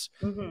success.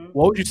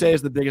 What would you say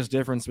is the biggest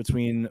difference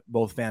between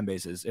both fan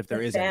bases, if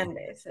there is fan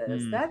any?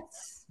 bases?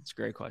 That's a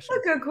great question. A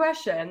good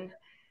question.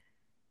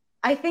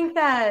 I think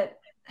the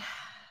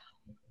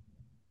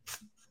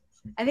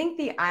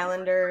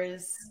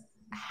Islanders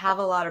have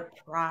a lot of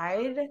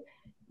pride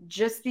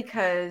just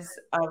because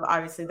of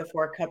obviously the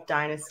 4-Cup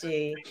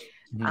dynasty.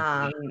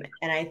 And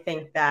I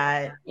think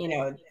that,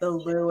 the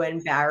Lou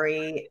and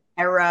Barry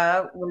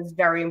era was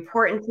very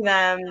important to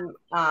them,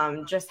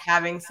 just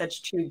having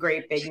such two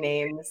great big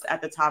names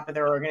at the top of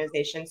their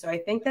organization. So I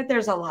think that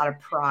there's a lot of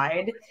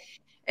pride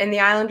in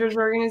the Islanders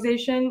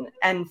organization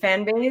and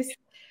fan base.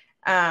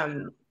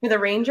 For the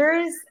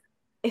Rangers,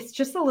 it's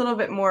just a little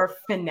bit more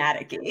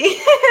fanatic-y.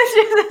 It's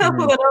just a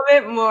little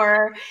bit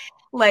more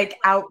like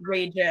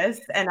outrageous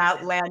and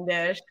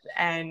outlandish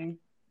and,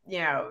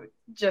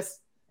 just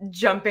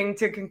jumping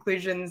to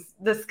conclusions.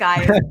 The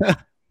sky is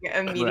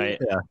immediate.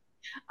 Right,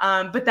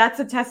 yeah. But that's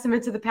a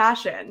testament to the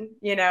passion.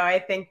 I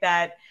think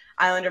that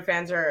Islander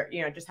fans are,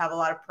 just have a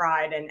lot of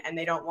pride and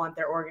they don't want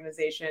their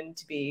organization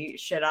to be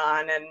shit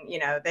on. And,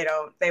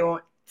 they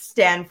won't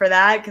stand for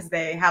that because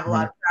they have a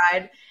lot of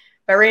pride.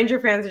 But Ranger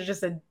fans are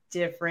just a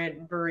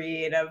different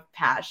breed of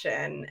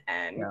passion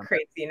and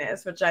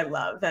craziness, which I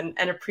love and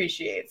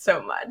appreciate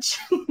so much.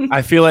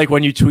 I feel like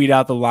when you tweet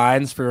out the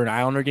lines for an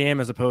Islander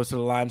game as opposed to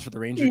the lines for the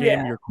Ranger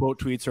game, your quote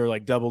tweets are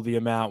like double the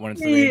amount when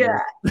it's the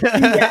Rangers.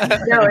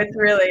 No,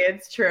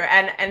 it's true.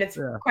 And it's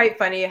quite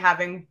funny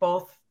having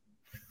both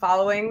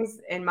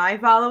followings in my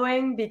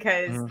following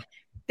because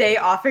they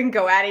often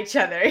go at each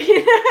other.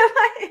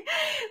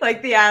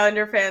 Like the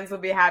Islander fans will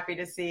be happy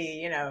to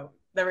see,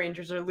 the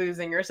Rangers are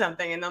losing or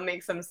something, and they'll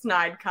make some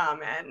snide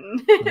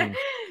comment.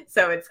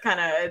 So it's kind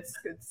of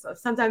it's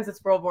sometimes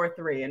it's World War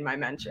III in my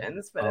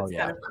mentions, but it's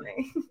kind of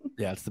funny.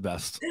 Yeah, it's the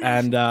best.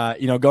 And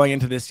going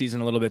into this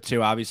season a little bit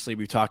too. Obviously,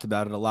 we've talked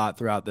about it a lot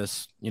throughout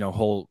this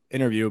whole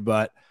interview,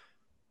 but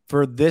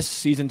for this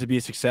season to be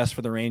a success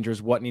for the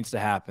Rangers, what needs to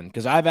happen?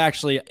 Because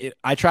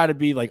I try to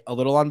be like a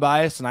little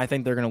unbiased, and I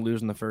think they're going to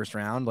lose in the first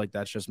round. Like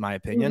that's just my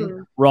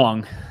opinion.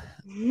 Wrong.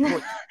 Yeah,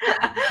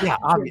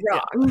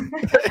 wrong.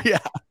 Yeah.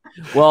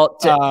 Well,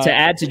 to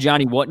add to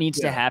Johnny, what needs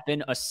to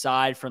happen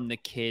aside from the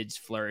kids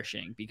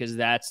flourishing? Because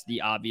that's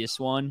the obvious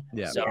one.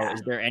 Yeah. So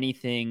is there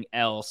anything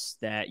else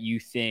that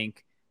you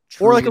think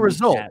or like a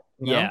result?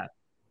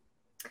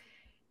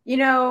 You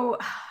know,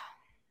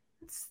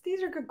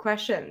 these are good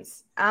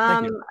questions.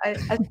 Thank you.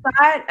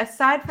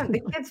 Aside from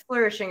the kids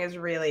flourishing is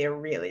really a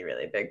really,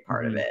 really big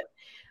part of it.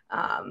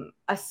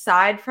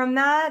 Aside from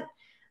that,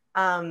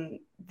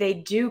 they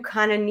do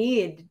kind of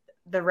need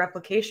the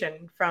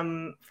replication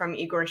from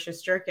Igor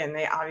Shesterkin.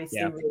 They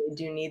obviously really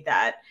do need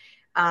that.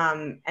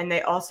 And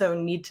they also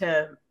need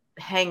to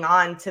hang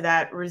on to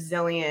that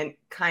resilient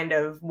kind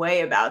of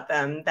way about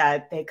them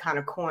that they kind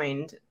of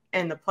coined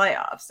in the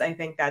playoffs. I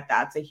think that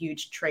that's a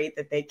huge trait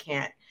that they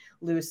can't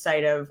lose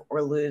sight of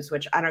or lose,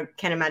 which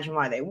can't imagine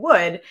why they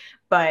would.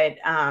 But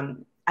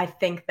I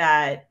think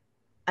that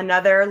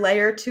another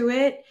layer to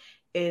it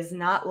is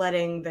not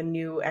letting the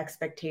new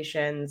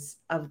expectations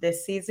of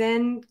this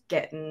season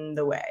get in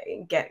the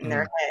way, get in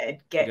their head,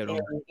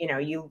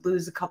 you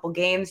lose a couple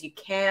games, you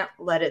can't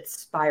let it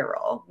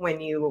spiral when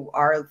you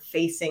are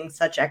facing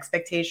such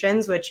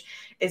expectations, which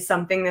is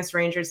something this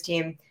Rangers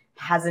team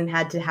hasn't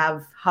had to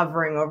have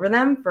hovering over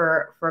them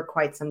for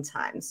quite some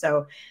time.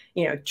 So,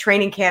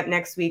 training camp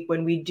next week,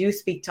 when we do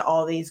speak to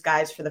all these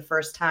guys for the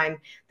first time,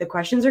 the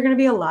questions are going to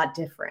be a lot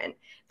different.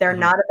 They're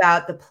not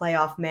about the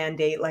playoff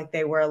mandate like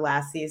they were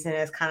last season.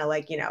 It's kind of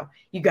like,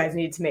 you guys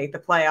need to make the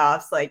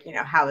playoffs. Like,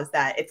 how is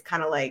that? It's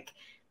kind of like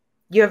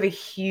you have a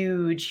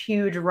huge,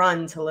 huge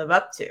run to live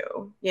up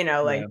to,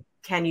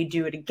 can you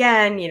do it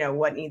again?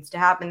 What needs to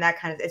happen? That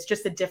kind of, it's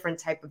just a different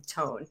type of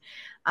tone.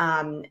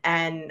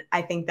 And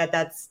I think that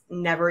that's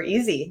never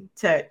easy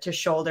to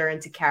shoulder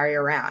and to carry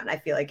around. I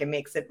feel like it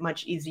makes it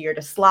much easier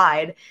to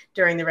slide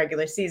during the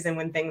regular season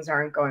when things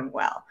aren't going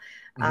well.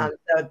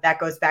 So that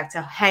goes back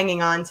to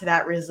hanging on to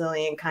that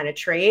resilient kind of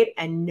trait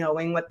and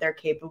knowing what they're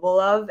capable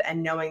of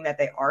and knowing that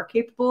they are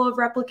capable of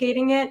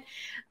replicating it.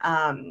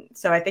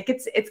 So I think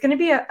it's going to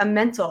be a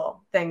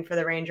mental thing for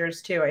the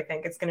Rangers too. I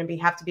think it's going to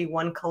have to be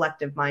one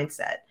collective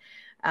mindset.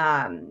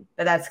 But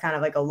that's kind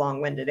of like a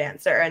long-winded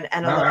answer and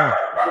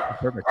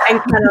Perfect.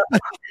 And kind of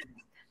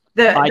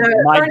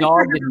my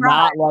dog did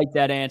not like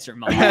that answer,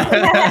 Mike.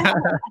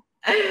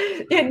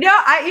 You know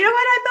what?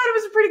 I thought it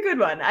was a pretty good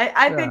one.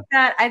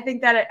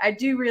 I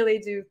do really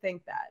do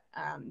think that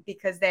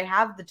because they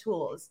have the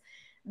tools.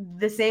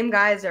 The same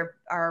guys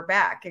are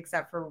back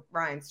except for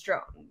Ryan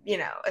Strome,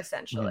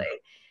 essentially.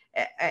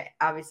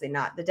 Obviously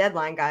not the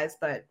deadline guys,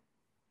 but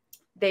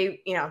they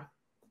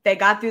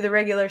got through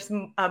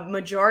the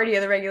majority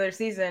of the regular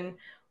season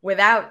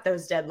without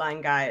those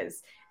deadline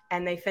guys.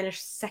 And they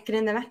finished second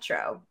in the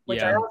Metro,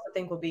 which I also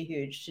think will be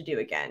huge to do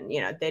again.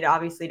 They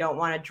obviously don't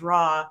want to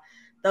draw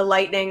the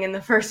Lightning in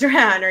the first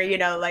round or,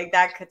 like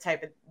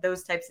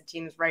those types of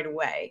teams right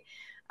away.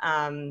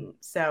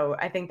 So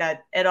I think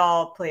that it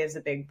all plays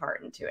a big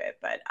part into it,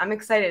 but I'm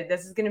excited.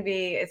 It's going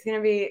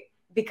to be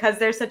because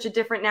there's such a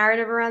different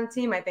narrative around the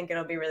team. I think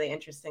it'll be really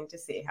interesting to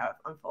see how it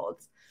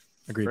unfolds.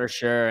 Agreed. For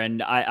sure.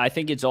 And I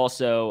think it's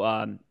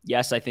also,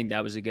 yes, I think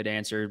that was a good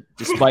answer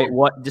despite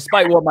what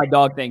my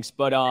dog thinks,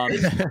 but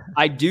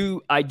I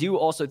do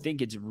also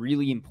think it's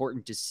really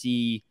important to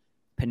see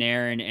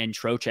Panarin and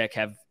Trocheck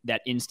have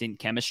that instant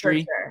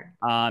chemistry.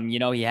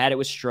 Sure. He had it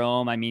with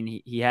Strome. I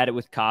mean, he had it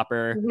with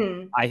Copper.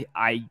 Mm-hmm.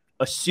 I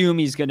assume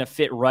he's going to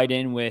fit right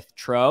in with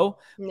Tro,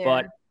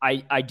 but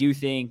I do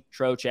think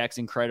Trocheck's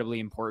incredibly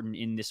important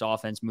in this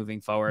offense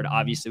moving forward.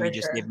 Obviously, we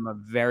just gave him a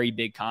very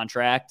big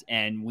contract,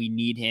 and we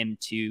need him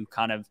to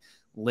kind of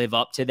live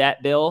up to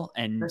that bill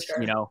and,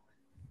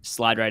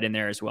 slide right in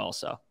there as well.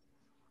 So,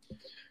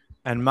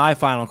 and my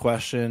final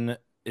question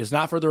is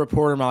not for the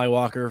reporter, Molly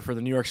Walker, for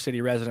the New York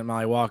City resident,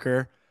 Molly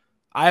Walker.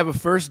 I have a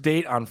first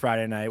date on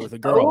Friday night with a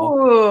girl.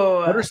 Ooh.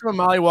 What are some of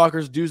Molly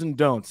Walker's do's and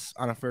don'ts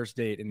on a first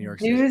date in New York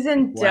City? Do's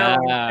and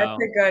don'ts.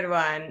 That's a good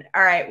one.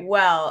 All right.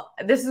 Well,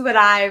 this is what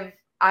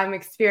I'm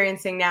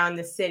experiencing now in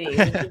the city, which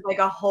is like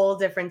a whole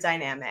different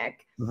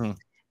dynamic.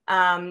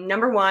 Mm-hmm.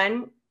 Number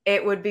one,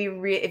 it would be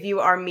if you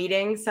are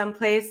meeting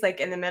someplace like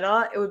in the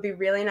middle, it would be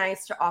really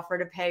nice to offer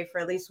to pay for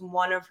at least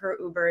one of her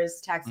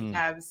Ubers, taxi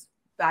cabs,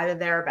 either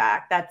there or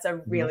back. That's a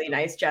really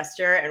nice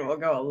gesture and will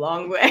go a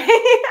long way.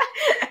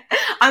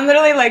 I'm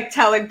literally like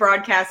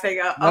broadcasting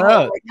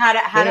how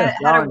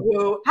to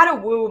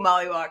woo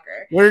Molly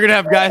Walker. We're gonna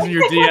have guys in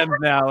your DMs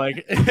now,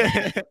 like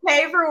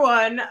pay for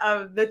one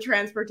of the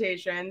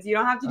transportations. You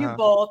don't have to do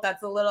both.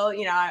 That's a little,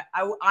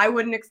 I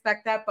wouldn't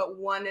expect that, but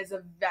one is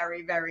a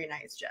very, very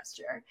nice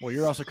gesture. Well,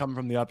 you're also coming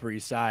from the Upper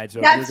East Side,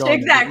 so that's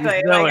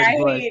exactly.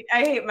 I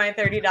hate my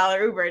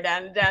 $30 Uber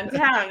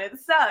downtown. It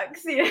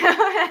sucks.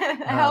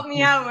 Help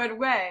me out with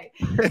way.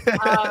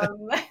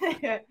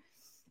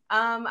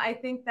 I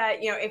think that,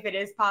 if it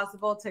is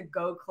possible to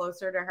go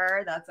closer to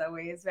her, that's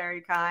always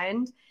very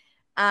kind.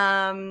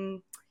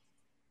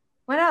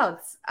 What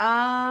else?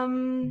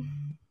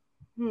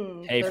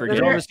 Hey,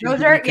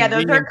 those are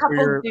a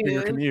couple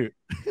your commute.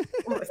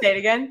 Say it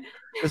again.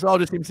 This all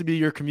just seems to be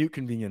your commute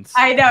convenience.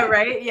 I know,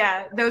 right?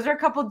 Yeah. Those are a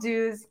couple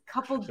do's,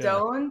 couple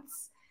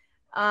don'ts.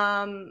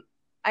 I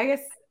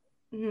guess.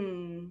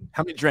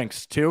 How many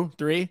drinks? 2,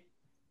 3?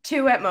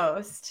 2 at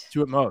most.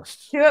 2 at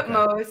most. 2 at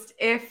most.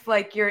 If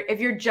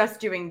you're just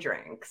doing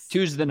drinks.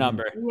 2's the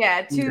number.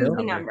 Yeah, 2's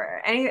the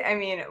number.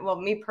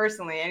 Me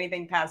personally,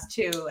 anything past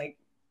 2, like,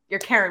 you're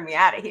carrying me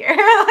out of here.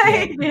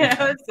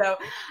 So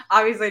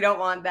obviously don't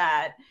want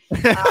that.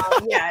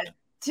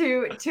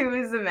 2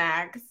 is the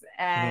max.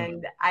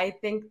 And I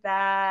think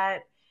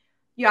that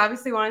you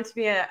obviously want it to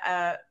be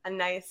a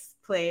nice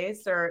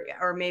place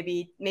or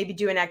maybe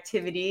do an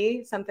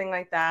activity, something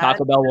like that.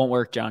 Taco Bell won't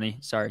work, Johnny.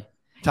 Sorry.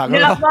 Well,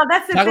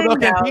 that's the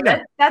thing,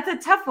 though. That's a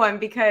tough one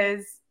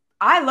because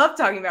I love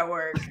talking about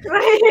work.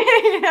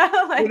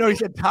 You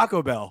said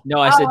Taco Bell. No,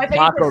 I said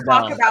Taco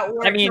Bell. Talk about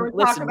work. I mean,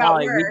 listen,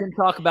 Molly, we can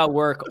talk about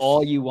work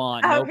all you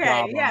want. No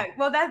problem. Yeah.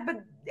 Well,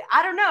 but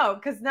I don't know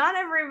because not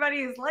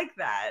everybody is like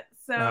that.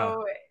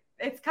 So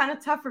it's kind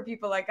of tough for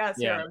people like us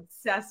who are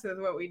obsessed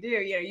with what we do.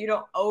 You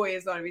don't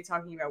always want to be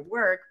talking about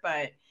work,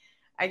 but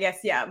I guess,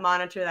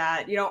 monitor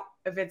that. You don't,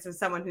 if it's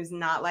someone who's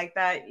not like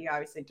that, you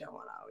obviously don't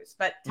want to always,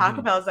 but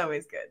Taco Bell is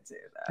always good too,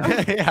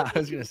 though. Yeah, I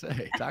was going to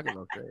say Taco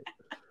Bell's great.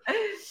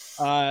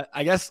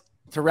 I guess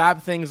to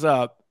wrap things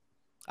up,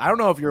 I don't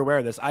know if you're aware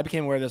of this. I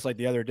became aware of this like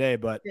the other day,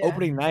 but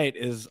opening night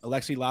is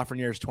Alexis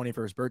Lafreniere's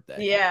 21st birthday.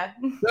 Yeah.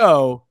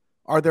 So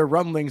are there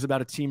rumblings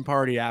about a team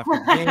party after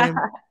the game?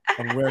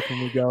 And where can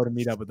we go to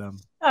meet up with them?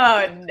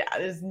 Oh, no,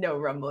 there's no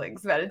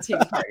rumblings about a team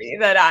party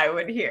that I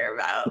would hear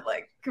about.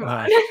 Like, come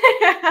on.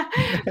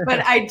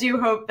 But I do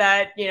hope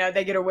that,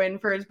 they get a win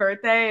for his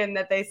birthday and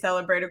that they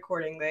celebrate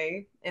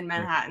accordingly in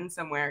Manhattan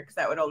somewhere because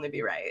that would only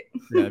be right.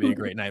 Yeah, that'd be a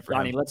great night for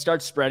Johnny, him. let's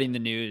start spreading the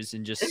news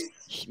and just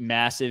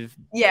massive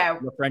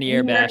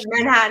Lafreniere bash.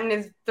 Manhattan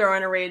is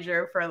throwing a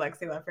rager for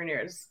Alexis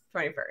Lafreniere's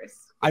 21st.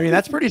 I mean,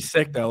 that's pretty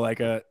sick, though. Like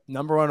a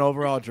number 1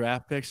 overall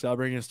draft pick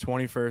celebrating his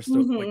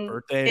 21st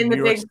birthday in the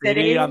New big York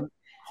city. On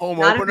home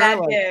Not opener. a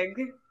bad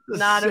gig.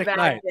 Not a bad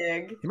night.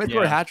 gig. He might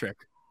score a hat trick.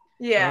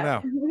 Yeah.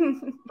 I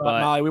don't know.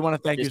 But Molly, we want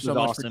to thank you so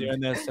much awesome. for doing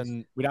this.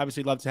 And we'd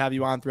obviously love to have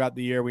you on throughout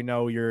the year. We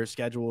know your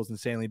schedule is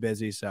insanely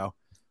busy. So,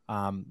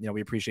 we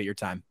appreciate your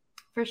time.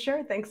 For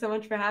sure. Thanks so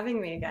much for having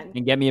me again.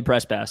 And get me a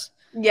press pass.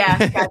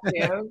 Yeah, got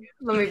you.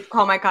 Let me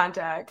call my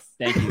contacts.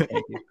 Thank you.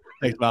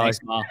 Thanks, Molly. Thanks,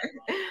 Molly.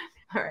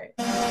 All right.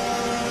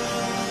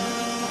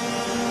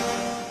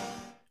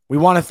 We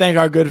want to thank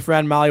our good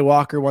friend Molly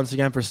Walker once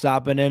again for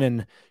stopping in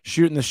and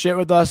shooting the shit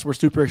with us. We're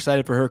super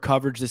excited for her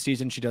coverage this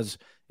season. She does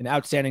an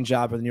outstanding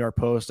job for the New York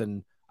Post,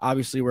 and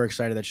obviously we're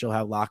excited that she'll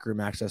have locker room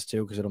access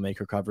too because it'll make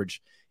her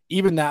coverage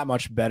even that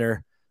much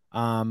better.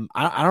 I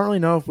don't really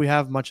know if we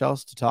have much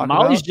else to talk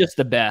about. Molly's just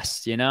the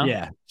best,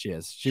 Yeah, she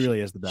is. She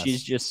really is the best.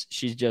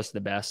 She's just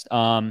the best.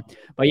 But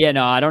yeah,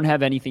 no, I don't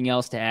have anything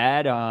else to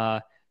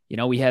add.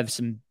 We have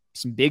some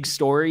big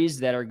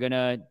stories that are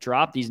gonna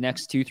drop these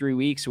next 2-3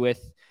 weeks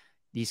with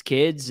these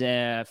kids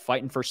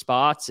fighting for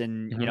spots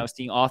and,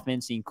 seeing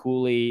Offman, seeing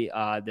Cooley,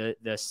 the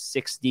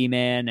 6D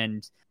man,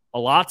 and a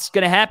lot's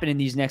going to happen in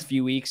these next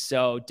few weeks.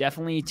 So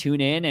definitely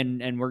tune in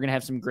and we're going to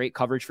have some great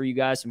coverage for you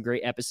guys, some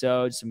great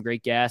episodes, some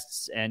great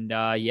guests. And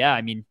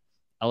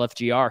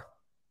LFGR.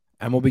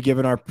 And we'll be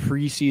giving our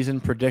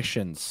preseason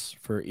predictions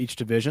for each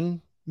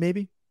division,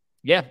 maybe.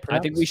 Yeah,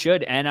 perhaps. I think we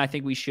should. And I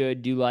think we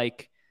should do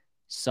like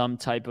some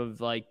type of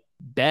like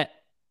bet.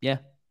 Yeah.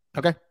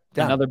 Okay.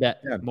 Down. Another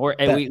bet. Yeah. More.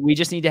 Bet. And we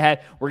just need to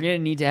we're going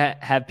to need to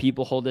have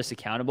people hold us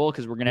accountable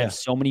because we're going to have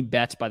so many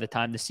bets by the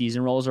time the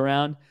season rolls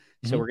around.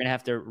 So we're going to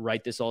have to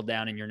write this all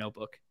down in your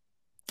notebook.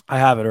 I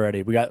have it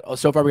already.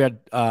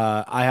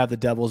 I have the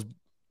Devils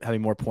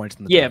having more points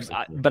than the Devils.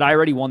 But I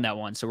already won that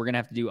one. So we're going to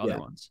have to do other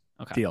ones.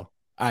 Okay. Deal.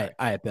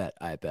 I bet.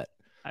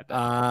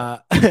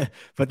 But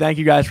thank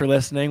you guys for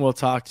listening. We'll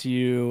talk to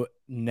you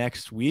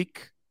next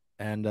week.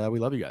 And we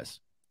love you guys.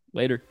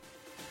 Later.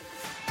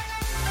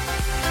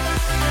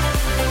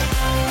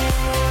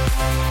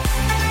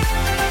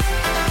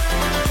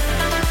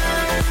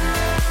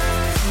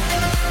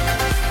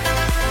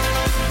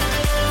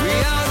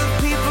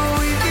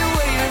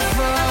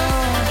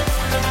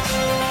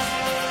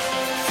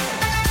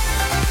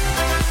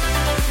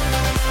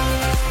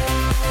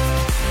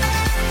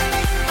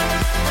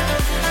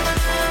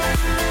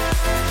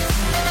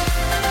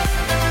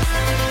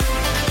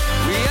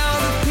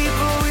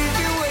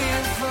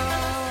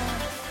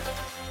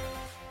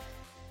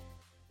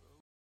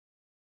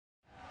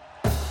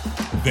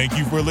 Thank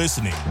you for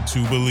listening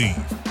to Believe.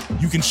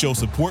 You can show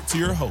support to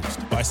your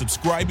host by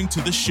subscribing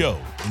to the show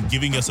and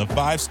giving us a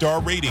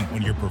 5-star rating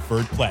on your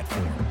preferred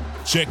platform.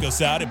 Check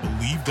us out at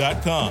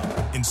Believe.com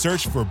and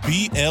search for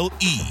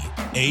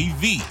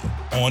BLEAV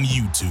on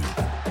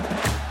YouTube.